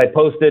false. I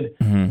posted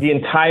the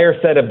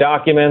entire set of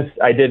documents.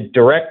 I did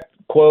direct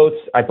quotes.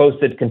 I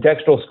posted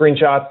contextual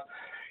screenshots.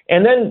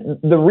 And then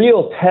the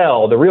real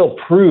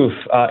proof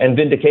and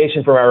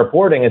vindication for my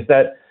reporting is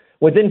that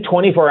within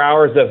 24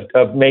 hours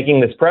of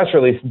making this press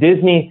release,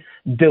 Disney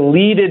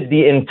deleted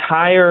the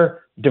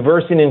entire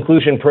diversity and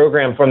inclusion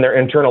program from their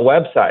internal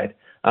website.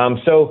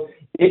 So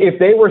if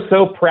they were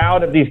so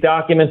proud of these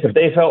documents, if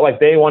they felt like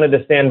they wanted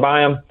to stand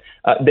by them,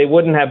 they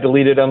wouldn't have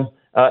deleted them.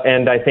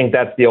 And I think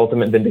that's the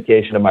ultimate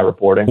vindication of my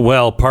reporting.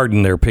 Well,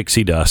 pardon their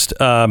pixie dust.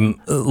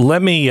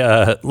 Let me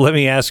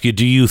ask you,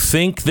 do you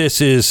think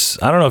this is,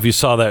 I don't know if you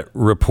saw that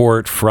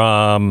report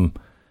from,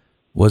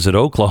 was it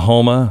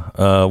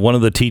Oklahoma? One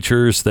of the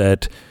teachers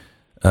that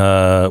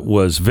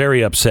was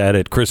very upset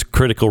at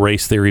critical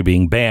race theory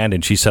being banned.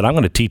 And she said, I'm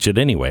going to teach it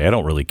anyway. I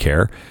don't really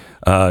care.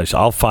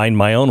 I'll find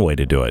my own way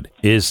to do it.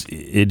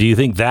 Do you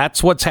think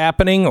that's what's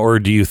happening? Or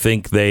do you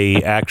think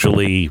they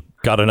actually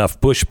got enough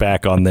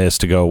pushback on this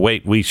to go,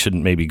 wait, we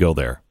shouldn't maybe go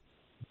there?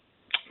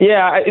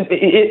 Yeah,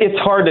 it's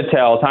hard to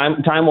tell.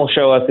 Time will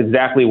show us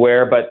exactly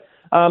where, but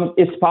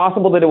it's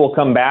possible that it will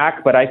come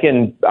back. But I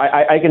can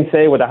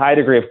say with a high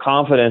degree of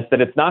confidence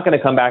that it's not going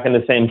to come back in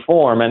the same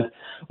form. And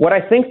what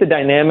I think the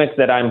dynamic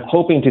that I'm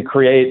hoping to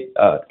create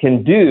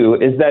can do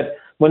is that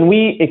when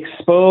we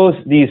expose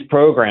these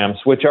programs,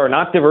 which are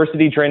not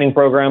diversity training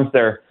programs,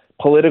 they're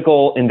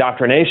political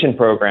indoctrination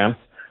programs,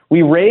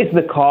 we raise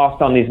the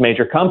cost on these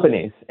major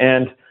companies.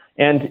 And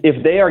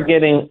if they are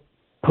getting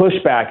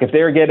pushback, if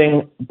they're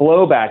getting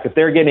blowback, if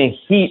they're getting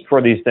heat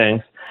for these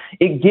things,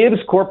 it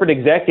gives corporate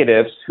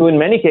executives, who in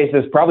many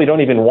cases probably don't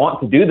even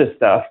want to do this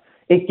stuff,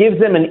 it gives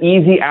them an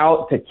easy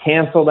out to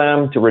cancel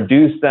them, to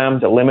reduce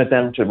them, to limit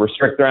them, to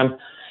restrict them.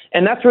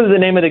 And that's really the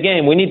name of the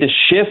game. We need to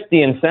shift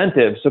the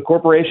incentives so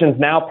corporations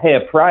now pay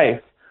a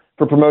price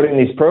for promoting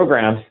these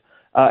programs.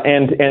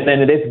 And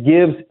then it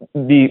gives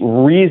the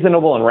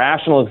reasonable and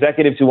rational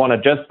executives who want to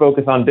just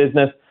focus on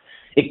business,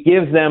 it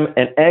gives them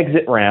an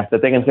exit ramp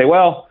that they can say,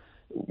 well,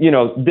 you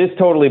know, this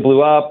totally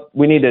blew up.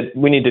 We need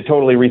to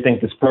totally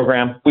rethink this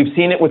program. We've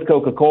seen it with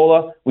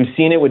Coca-Cola. We've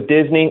seen it with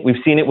Disney.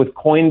 We've seen it with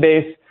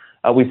Coinbase.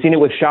 We've seen it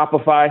with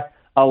Shopify.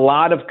 A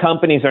lot of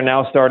companies are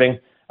now starting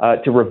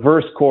to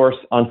reverse course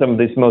on some of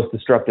these most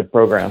destructive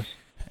programs.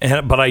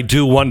 But I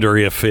do wonder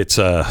if it's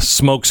a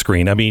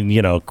smokescreen. I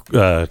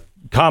mean,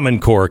 Common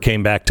Core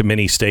came back to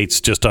many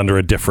states just under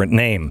a different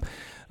name.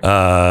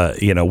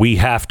 We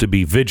have to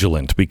be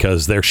vigilant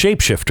because they're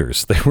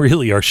shapeshifters. They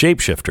really are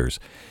shapeshifters.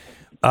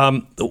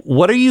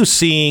 What are you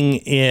seeing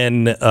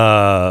in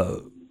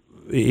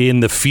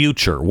the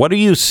future? What are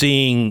you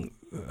seeing?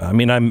 I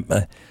mean, I'm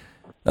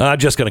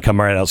just going to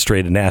come right out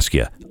straight and ask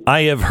you.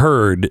 I have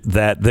heard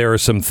that there are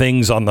some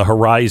things on the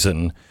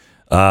horizon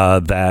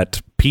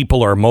that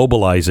people are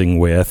mobilizing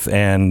with,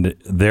 and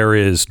there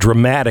is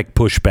dramatic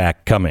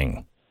pushback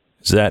coming.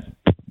 Is that,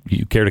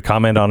 you care to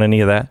comment on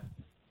any of that?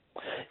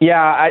 Yeah,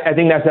 I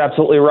think that's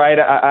absolutely right.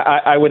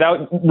 I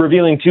without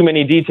revealing too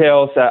many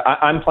details,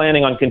 I'm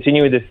planning on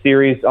continuing this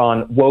series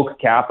on woke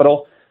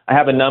capital. I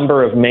have a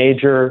number of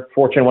major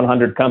Fortune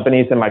 100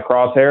 companies in my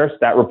crosshairs.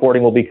 That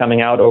reporting will be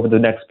coming out over the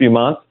next few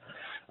months.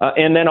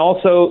 And then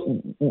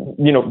also,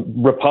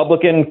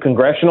 Republican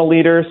congressional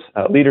leaders,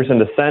 leaders in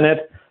the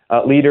Senate,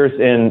 leaders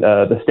in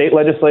the state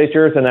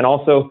legislatures, and then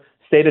also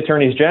state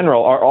attorneys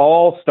general are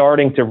all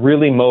starting to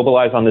really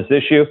mobilize on this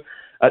issue.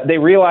 They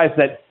realize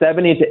that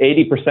 70 to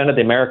 80% of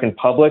the American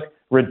public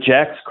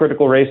rejects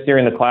critical race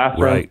theory in the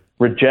classroom,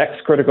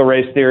 rejects critical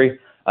race theory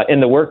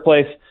in the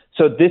workplace.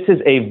 So this is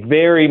a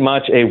very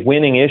much a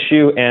winning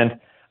issue, and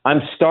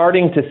I'm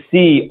starting to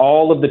see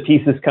all of the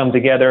pieces come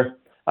together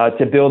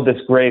to build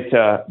this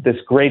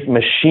great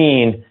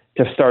machine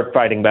to start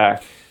fighting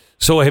back.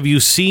 So have you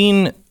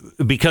seen,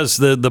 because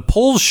the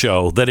polls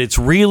show that it's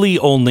really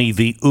only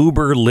the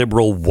uber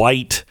liberal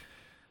white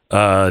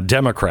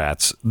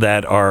Democrats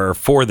that are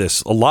for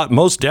this.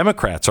 Most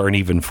Democrats aren't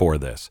even for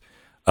this.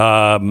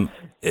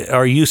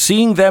 Are you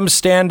seeing them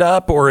stand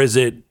up, or is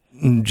it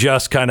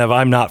just kind of,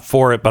 I'm not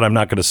for it, but I'm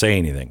not going to say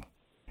anything?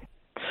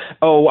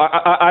 Oh,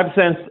 I've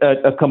sensed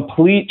a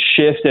complete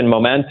shift in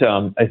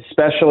momentum,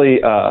 especially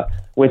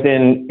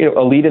within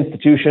elite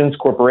institutions,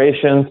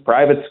 corporations,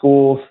 private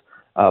schools,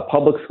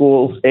 public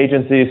schools,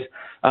 agencies.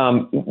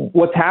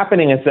 What's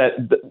happening is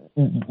that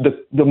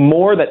the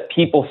more that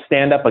people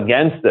stand up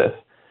against this,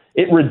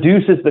 it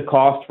reduces the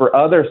cost for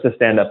others to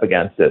stand up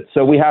against it.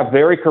 So we have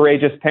very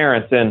courageous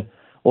parents in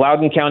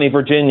Loudoun County,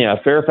 Virginia,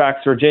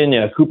 Fairfax,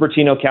 Virginia,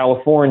 Cupertino,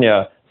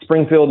 California,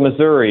 Springfield,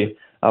 Missouri,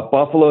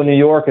 Buffalo, New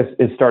York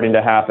is starting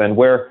to happen,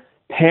 where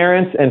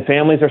parents and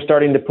families are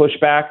starting to push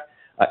back,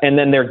 and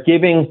then they're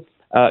giving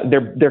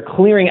they're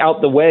clearing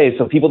out the way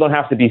so people don't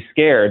have to be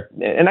scared.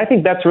 And I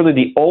think that's really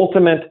the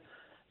ultimate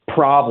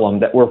problem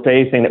that we're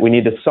facing that we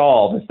need to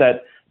solve, is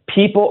that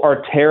people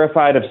are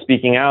terrified of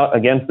speaking out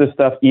against this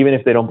stuff, even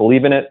if they don't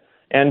believe in it.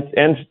 And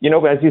as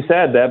you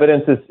said, the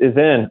evidence is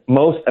in.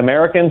 Most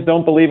Americans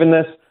don't believe in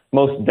this.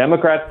 Most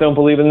Democrats don't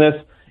believe in this.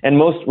 And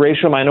most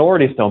racial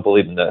minorities don't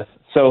believe in this.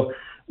 So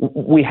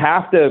we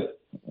have to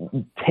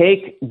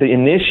take the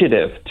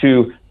initiative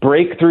to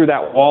break through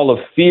that wall of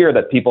fear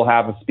that people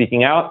have of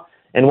speaking out.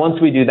 And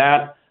once we do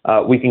that,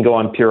 we can go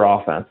on pure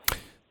offense.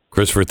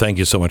 Christopher, thank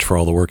you so much for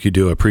all the work you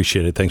do. I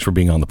appreciate it. Thanks for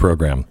being on the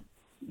program.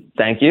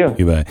 Thank you.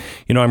 You bet.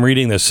 I'm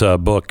reading this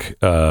book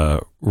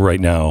right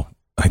now.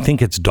 I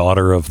think it's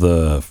Daughter of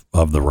the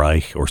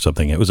Reich or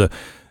something. It was a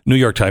New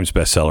York Times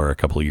bestseller a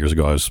couple of years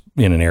ago. I was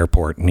in an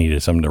airport and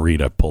needed something to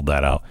read. I pulled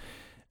that out.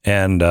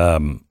 And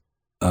I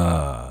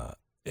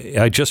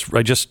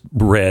just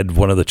read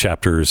one of the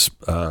chapters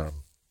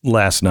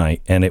last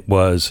night, and it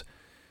was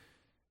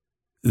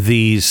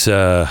these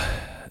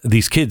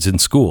kids in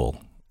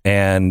school,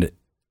 and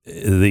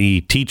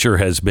the teacher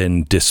has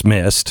been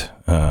dismissed,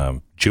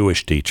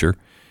 Jewish teacher,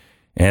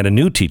 and a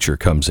new teacher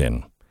comes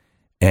in,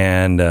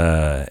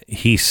 and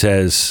he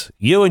says,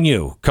 "You and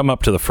you come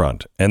up to the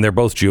front," and they're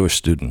both Jewish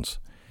students,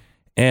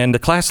 and the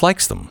class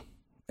likes them,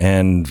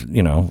 and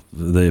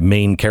the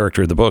main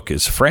character of the book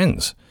is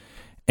friends.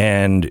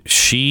 And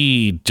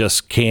she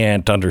just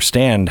can't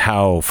understand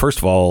how, first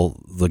of all,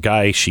 the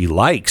guy she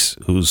likes,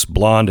 who's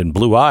blonde and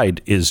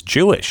blue-eyed, is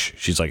Jewish.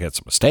 She's like, that's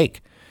a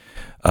mistake.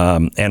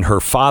 And her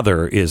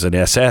father is an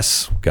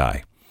SS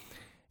guy.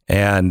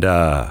 And he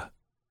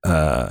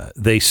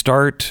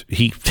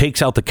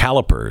takes out the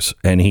calipers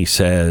and he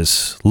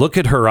says, look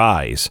at her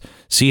eyes.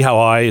 See how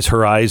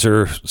her eyes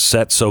are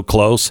set so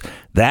close?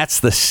 That's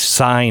the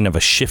sign of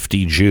a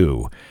shifty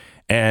Jew.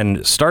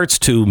 And starts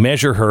to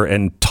measure her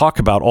and talk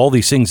about all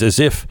these things as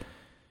if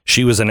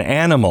she was an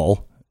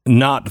animal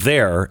not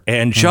there,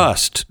 and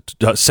just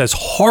says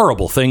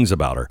horrible things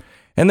about her,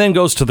 and then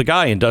goes to the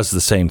guy and does the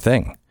same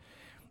thing.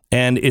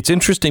 And it's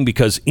interesting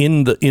because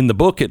in the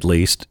book, at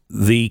least,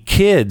 the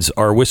kids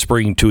are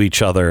whispering to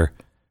each other,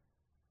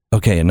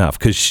 okay, enough,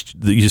 because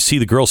you see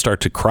the girl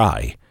start to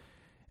cry.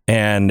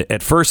 And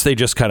at first they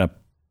just kind of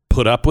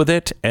put up with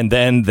it, and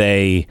then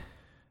they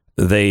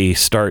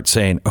start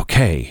saying,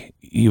 okay,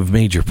 you've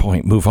made your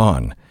point, move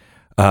on.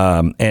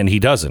 And he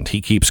doesn't. He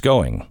keeps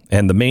going.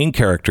 And the main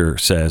character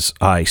says,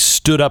 I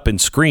stood up and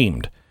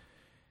screamed,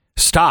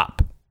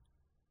 stop.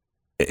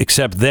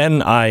 Except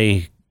then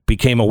I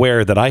became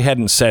aware that I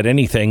hadn't said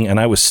anything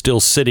and I was still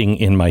sitting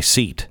in my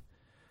seat.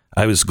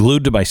 I was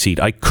glued to my seat.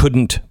 I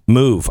couldn't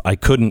move. I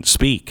couldn't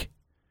speak.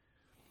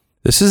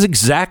 This is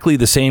exactly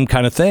the same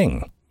kind of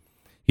thing.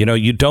 You know,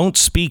 you don't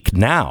speak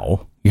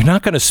now. You're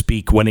not going to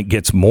speak when it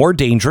gets more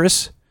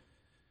dangerous.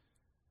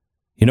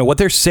 You know, what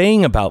they're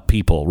saying about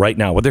people right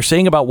now, what they're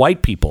saying about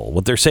white people,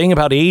 what they're saying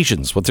about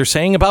Asians, what they're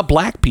saying about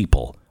black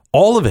people,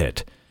 all of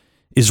it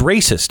is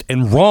racist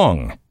and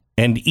wrong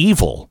and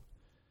evil.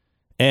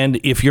 And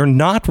if you're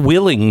not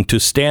willing to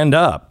stand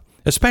up,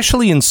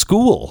 especially in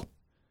school,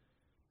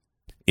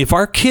 if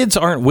our kids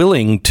aren't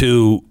willing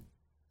to,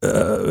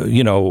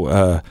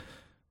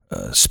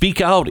 speak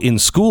out in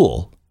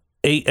school,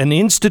 an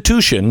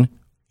institution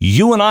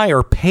you and I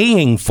are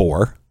paying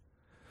for,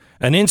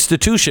 an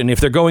institution, if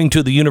they're going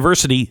to the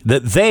university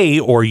that they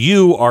or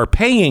you are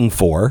paying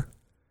for,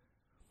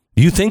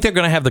 you think they're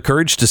going to have the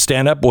courage to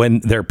stand up when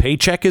their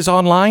paycheck is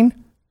online?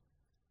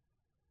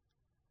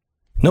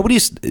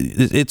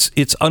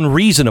 It's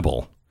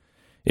unreasonable.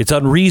 It's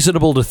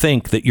unreasonable to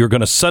think that you're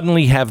going to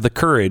suddenly have the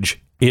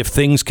courage if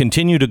things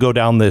continue to go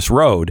down this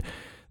road.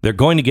 They're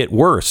going to get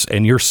worse,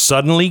 and you're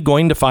suddenly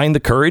going to find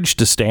the courage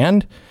to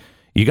stand?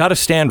 You got to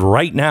stand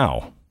right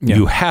now. Yeah.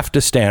 You have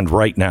to stand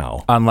right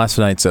now. On last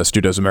night's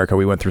Studios America,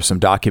 we went through some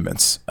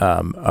documents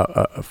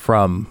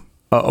from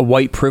a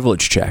white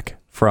privilege check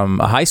from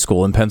a high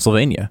school in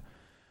Pennsylvania,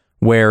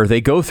 where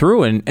they go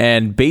through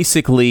and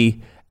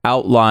basically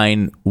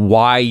outline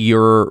why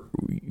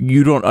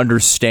you don't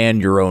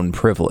understand your own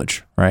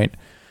privilege, right?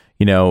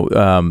 You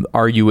know,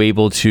 are you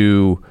able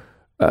to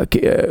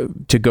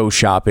go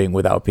shopping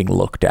without being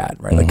looked at,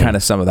 right? Like kind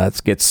of some of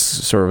that gets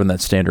sort of in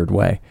that standard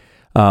way.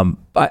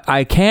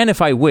 I can,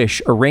 if I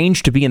wish,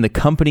 arrange to be in the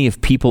company of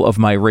people of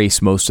my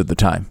race most of the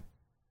time.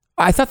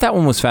 I thought that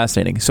one was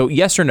fascinating. So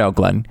yes or no,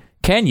 Glenn,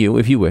 can you,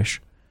 if you wish,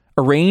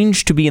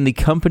 arrange to be in the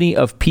company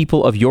of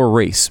people of your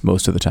race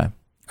most of the time?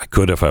 I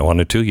could if I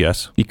wanted to,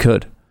 yes. You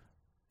could.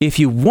 If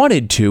you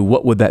wanted to,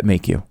 what would that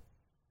make you?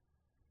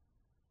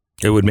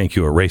 It would make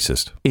you a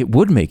racist. It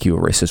would make you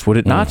a racist, would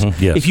it not?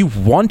 Mm-hmm, yes. If you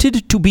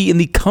wanted to be in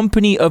the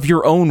company of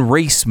your own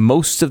race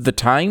most of the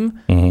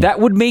time, that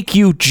would make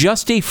you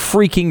just a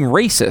freaking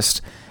racist.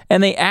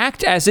 And they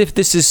act as if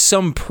this is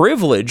some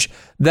privilege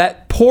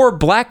that poor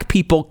black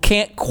people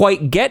can't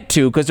quite get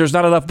to because there's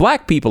not enough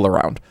black people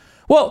around.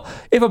 Well,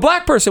 if a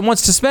black person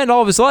wants to spend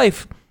all of his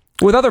life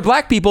with other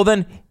black people,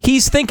 then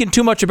he's thinking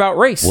too much about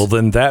race. Well,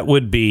 then that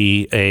would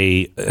be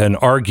an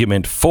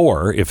argument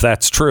for, if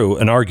that's true,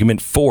 an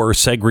argument for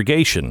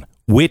segregation,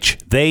 which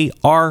they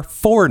are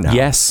for now.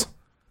 Yes.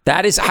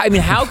 That is, I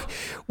mean, how,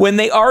 when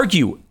they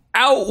argue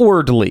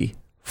outwardly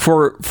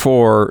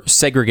for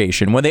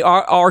segregation, when they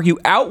argue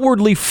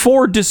outwardly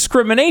for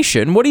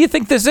discrimination, what do you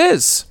think this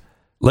is?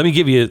 Let me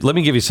give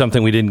you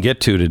something we didn't get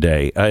to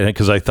today,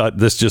 because I thought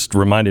this just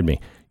reminded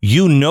me.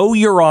 You know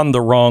you're on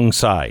the wrong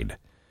side.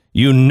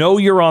 You know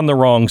you're on the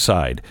wrong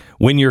side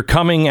when you're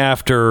coming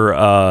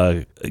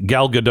after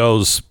Gal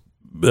Gadot's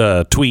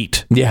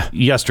tweet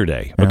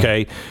yesterday,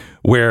 okay,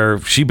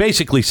 where she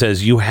basically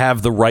says they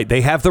have the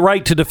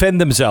right to defend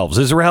themselves.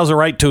 Israel has a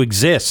right to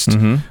exist,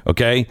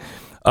 okay?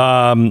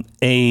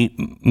 A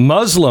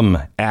Muslim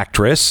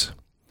actress,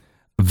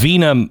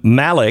 Vina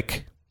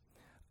Malik,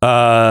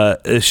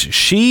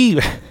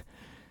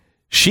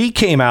 she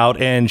came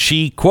out and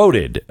she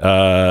quoted,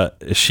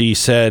 she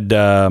said,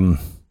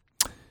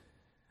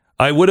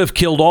 I would have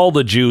killed all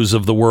the Jews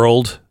of the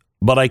world,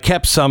 but I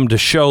kept some to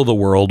show the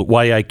world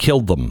why I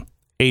killed them.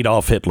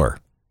 Adolf Hitler.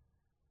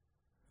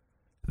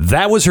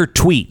 That was her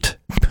tweet.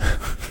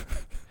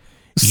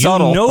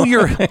 Subtle.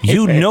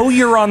 You know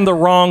you're on the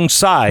wrong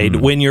side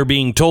when you're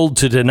being told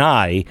to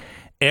deny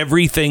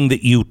everything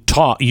that you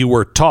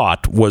were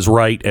taught was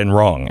right and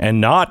wrong, and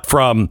not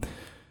from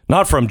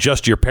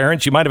just your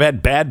parents. You might have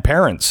had bad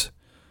parents,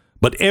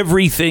 but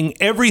everything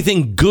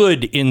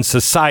good in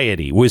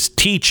society was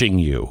teaching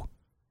you.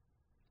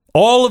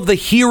 All of the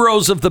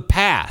heroes of the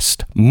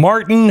past,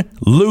 Martin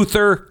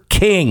Luther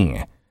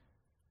King.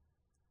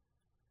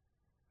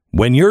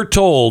 When you're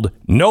told,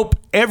 nope,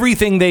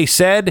 everything they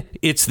said,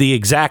 it's the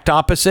exact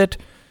opposite,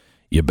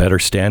 you better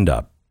stand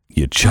up.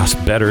 You just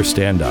better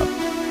stand up.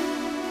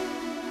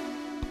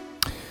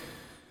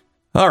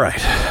 All right.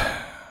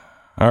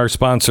 Our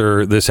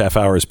sponsor this half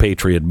hour is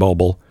Patriot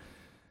Mobile.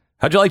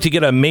 How'd you like to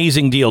get an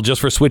amazing deal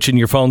just for switching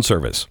your phone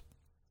service?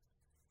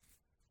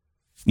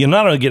 You'll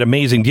not only get an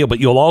amazing deal, but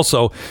you'll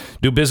also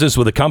do business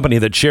with a company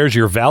that shares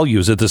your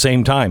values at the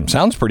same time.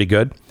 Sounds pretty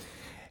good.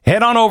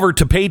 Head on over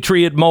to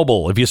Patriot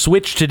Mobile. If you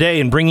switch today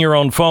and bring your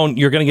own phone,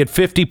 you're going to get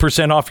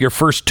 50% off your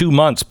first 2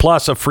 months,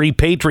 plus a free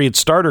Patriot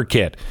starter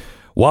kit.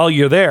 While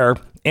you're there,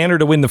 enter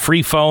to win the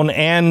free phone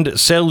and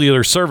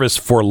cellular service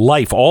for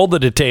life. All the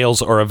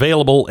details are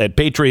available at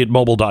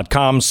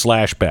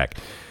patriotmobile.com/Beck.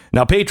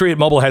 Now, Patriot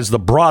Mobile has the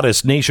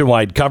broadest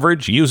nationwide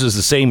coverage, uses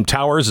the same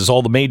towers as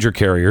all the major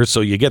carriers,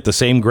 so you get the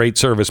same great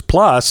service.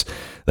 Plus,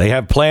 they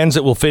have plans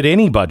that will fit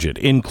any budget,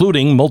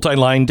 including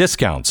multi-line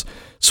discounts.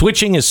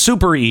 Switching is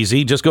super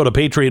easy. Just go to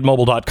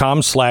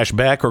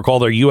patriotmobile.com/Beck or call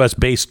their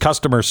U.S.-based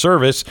customer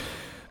service.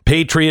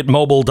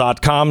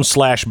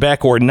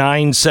 PatriotMobile.com/Beck or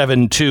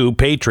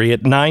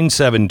 972-PATRIOT,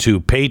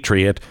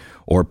 972-PATRIOT,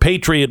 or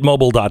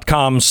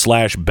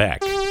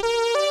PatriotMobile.com/Beck.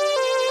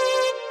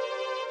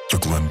 The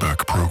Glenn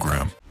Beck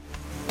Program.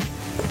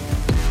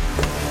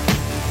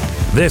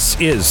 This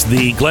is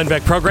the Glenn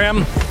Beck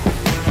Program.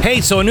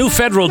 Hey, so a new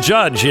federal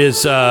judge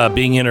is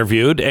being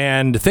interviewed,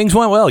 and things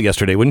went well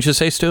yesterday, wouldn't you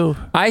say, Stu?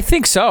 I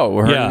think so.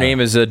 Her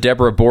name is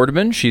Deborah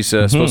Boardman. She's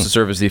supposed to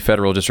serve as the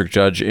federal district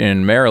judge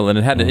in Maryland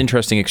and had an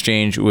interesting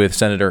exchange with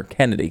Senator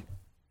Kennedy.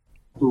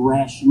 The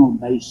rational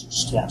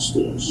basis test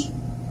is. Do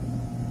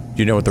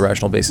you know what the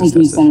rational basis Thank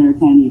you, test is? Senator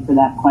Kennedy, for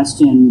that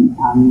question.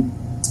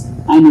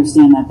 I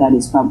understand that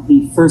is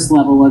probably the first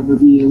level of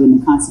review in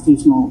the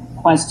constitutional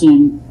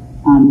question,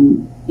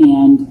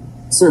 and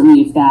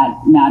certainly if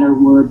that matter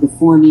were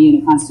before me in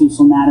a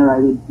constitutional matter, I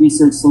would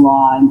research the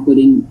law,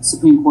 including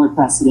Supreme Court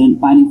precedent,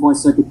 binding Fourth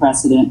Circuit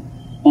precedent,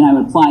 and I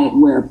would apply it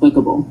where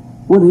applicable.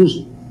 What is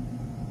it?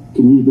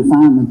 Can you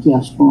define the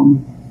test for me?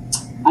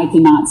 I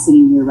cannot,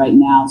 sitting here right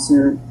now,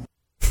 sir.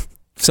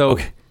 So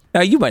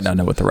now you might not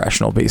know what the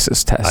rational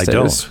basis test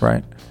is,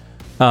 right?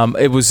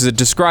 It was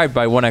described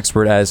by one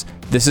expert as,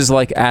 this is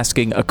like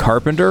asking a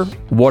carpenter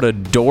what a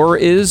door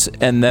is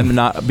and them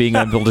not being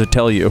able to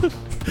tell you.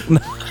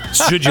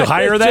 Should you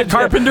hire that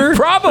carpenter?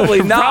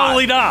 Probably not.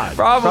 Probably not.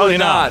 Probably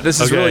not.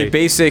 This is really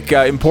basic,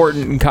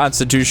 important and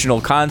constitutional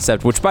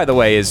concept, which, by the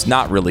way, is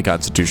not really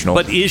constitutional.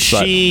 But is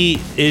she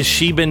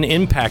been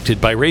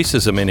impacted by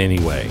racism in any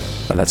way?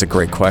 Oh, that's a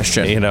great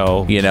question. You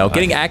know,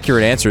 getting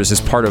accurate answers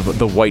is part of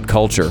the white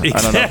culture. Exactly.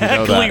 I don't know if you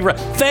know that. Right.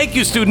 Thank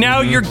you, Stu.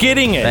 Now you're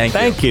getting it.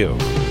 Thank you.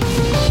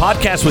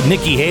 Podcast with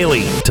Nikki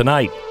Haley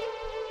tonight.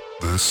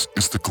 This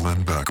is the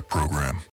Glenn Beck Program.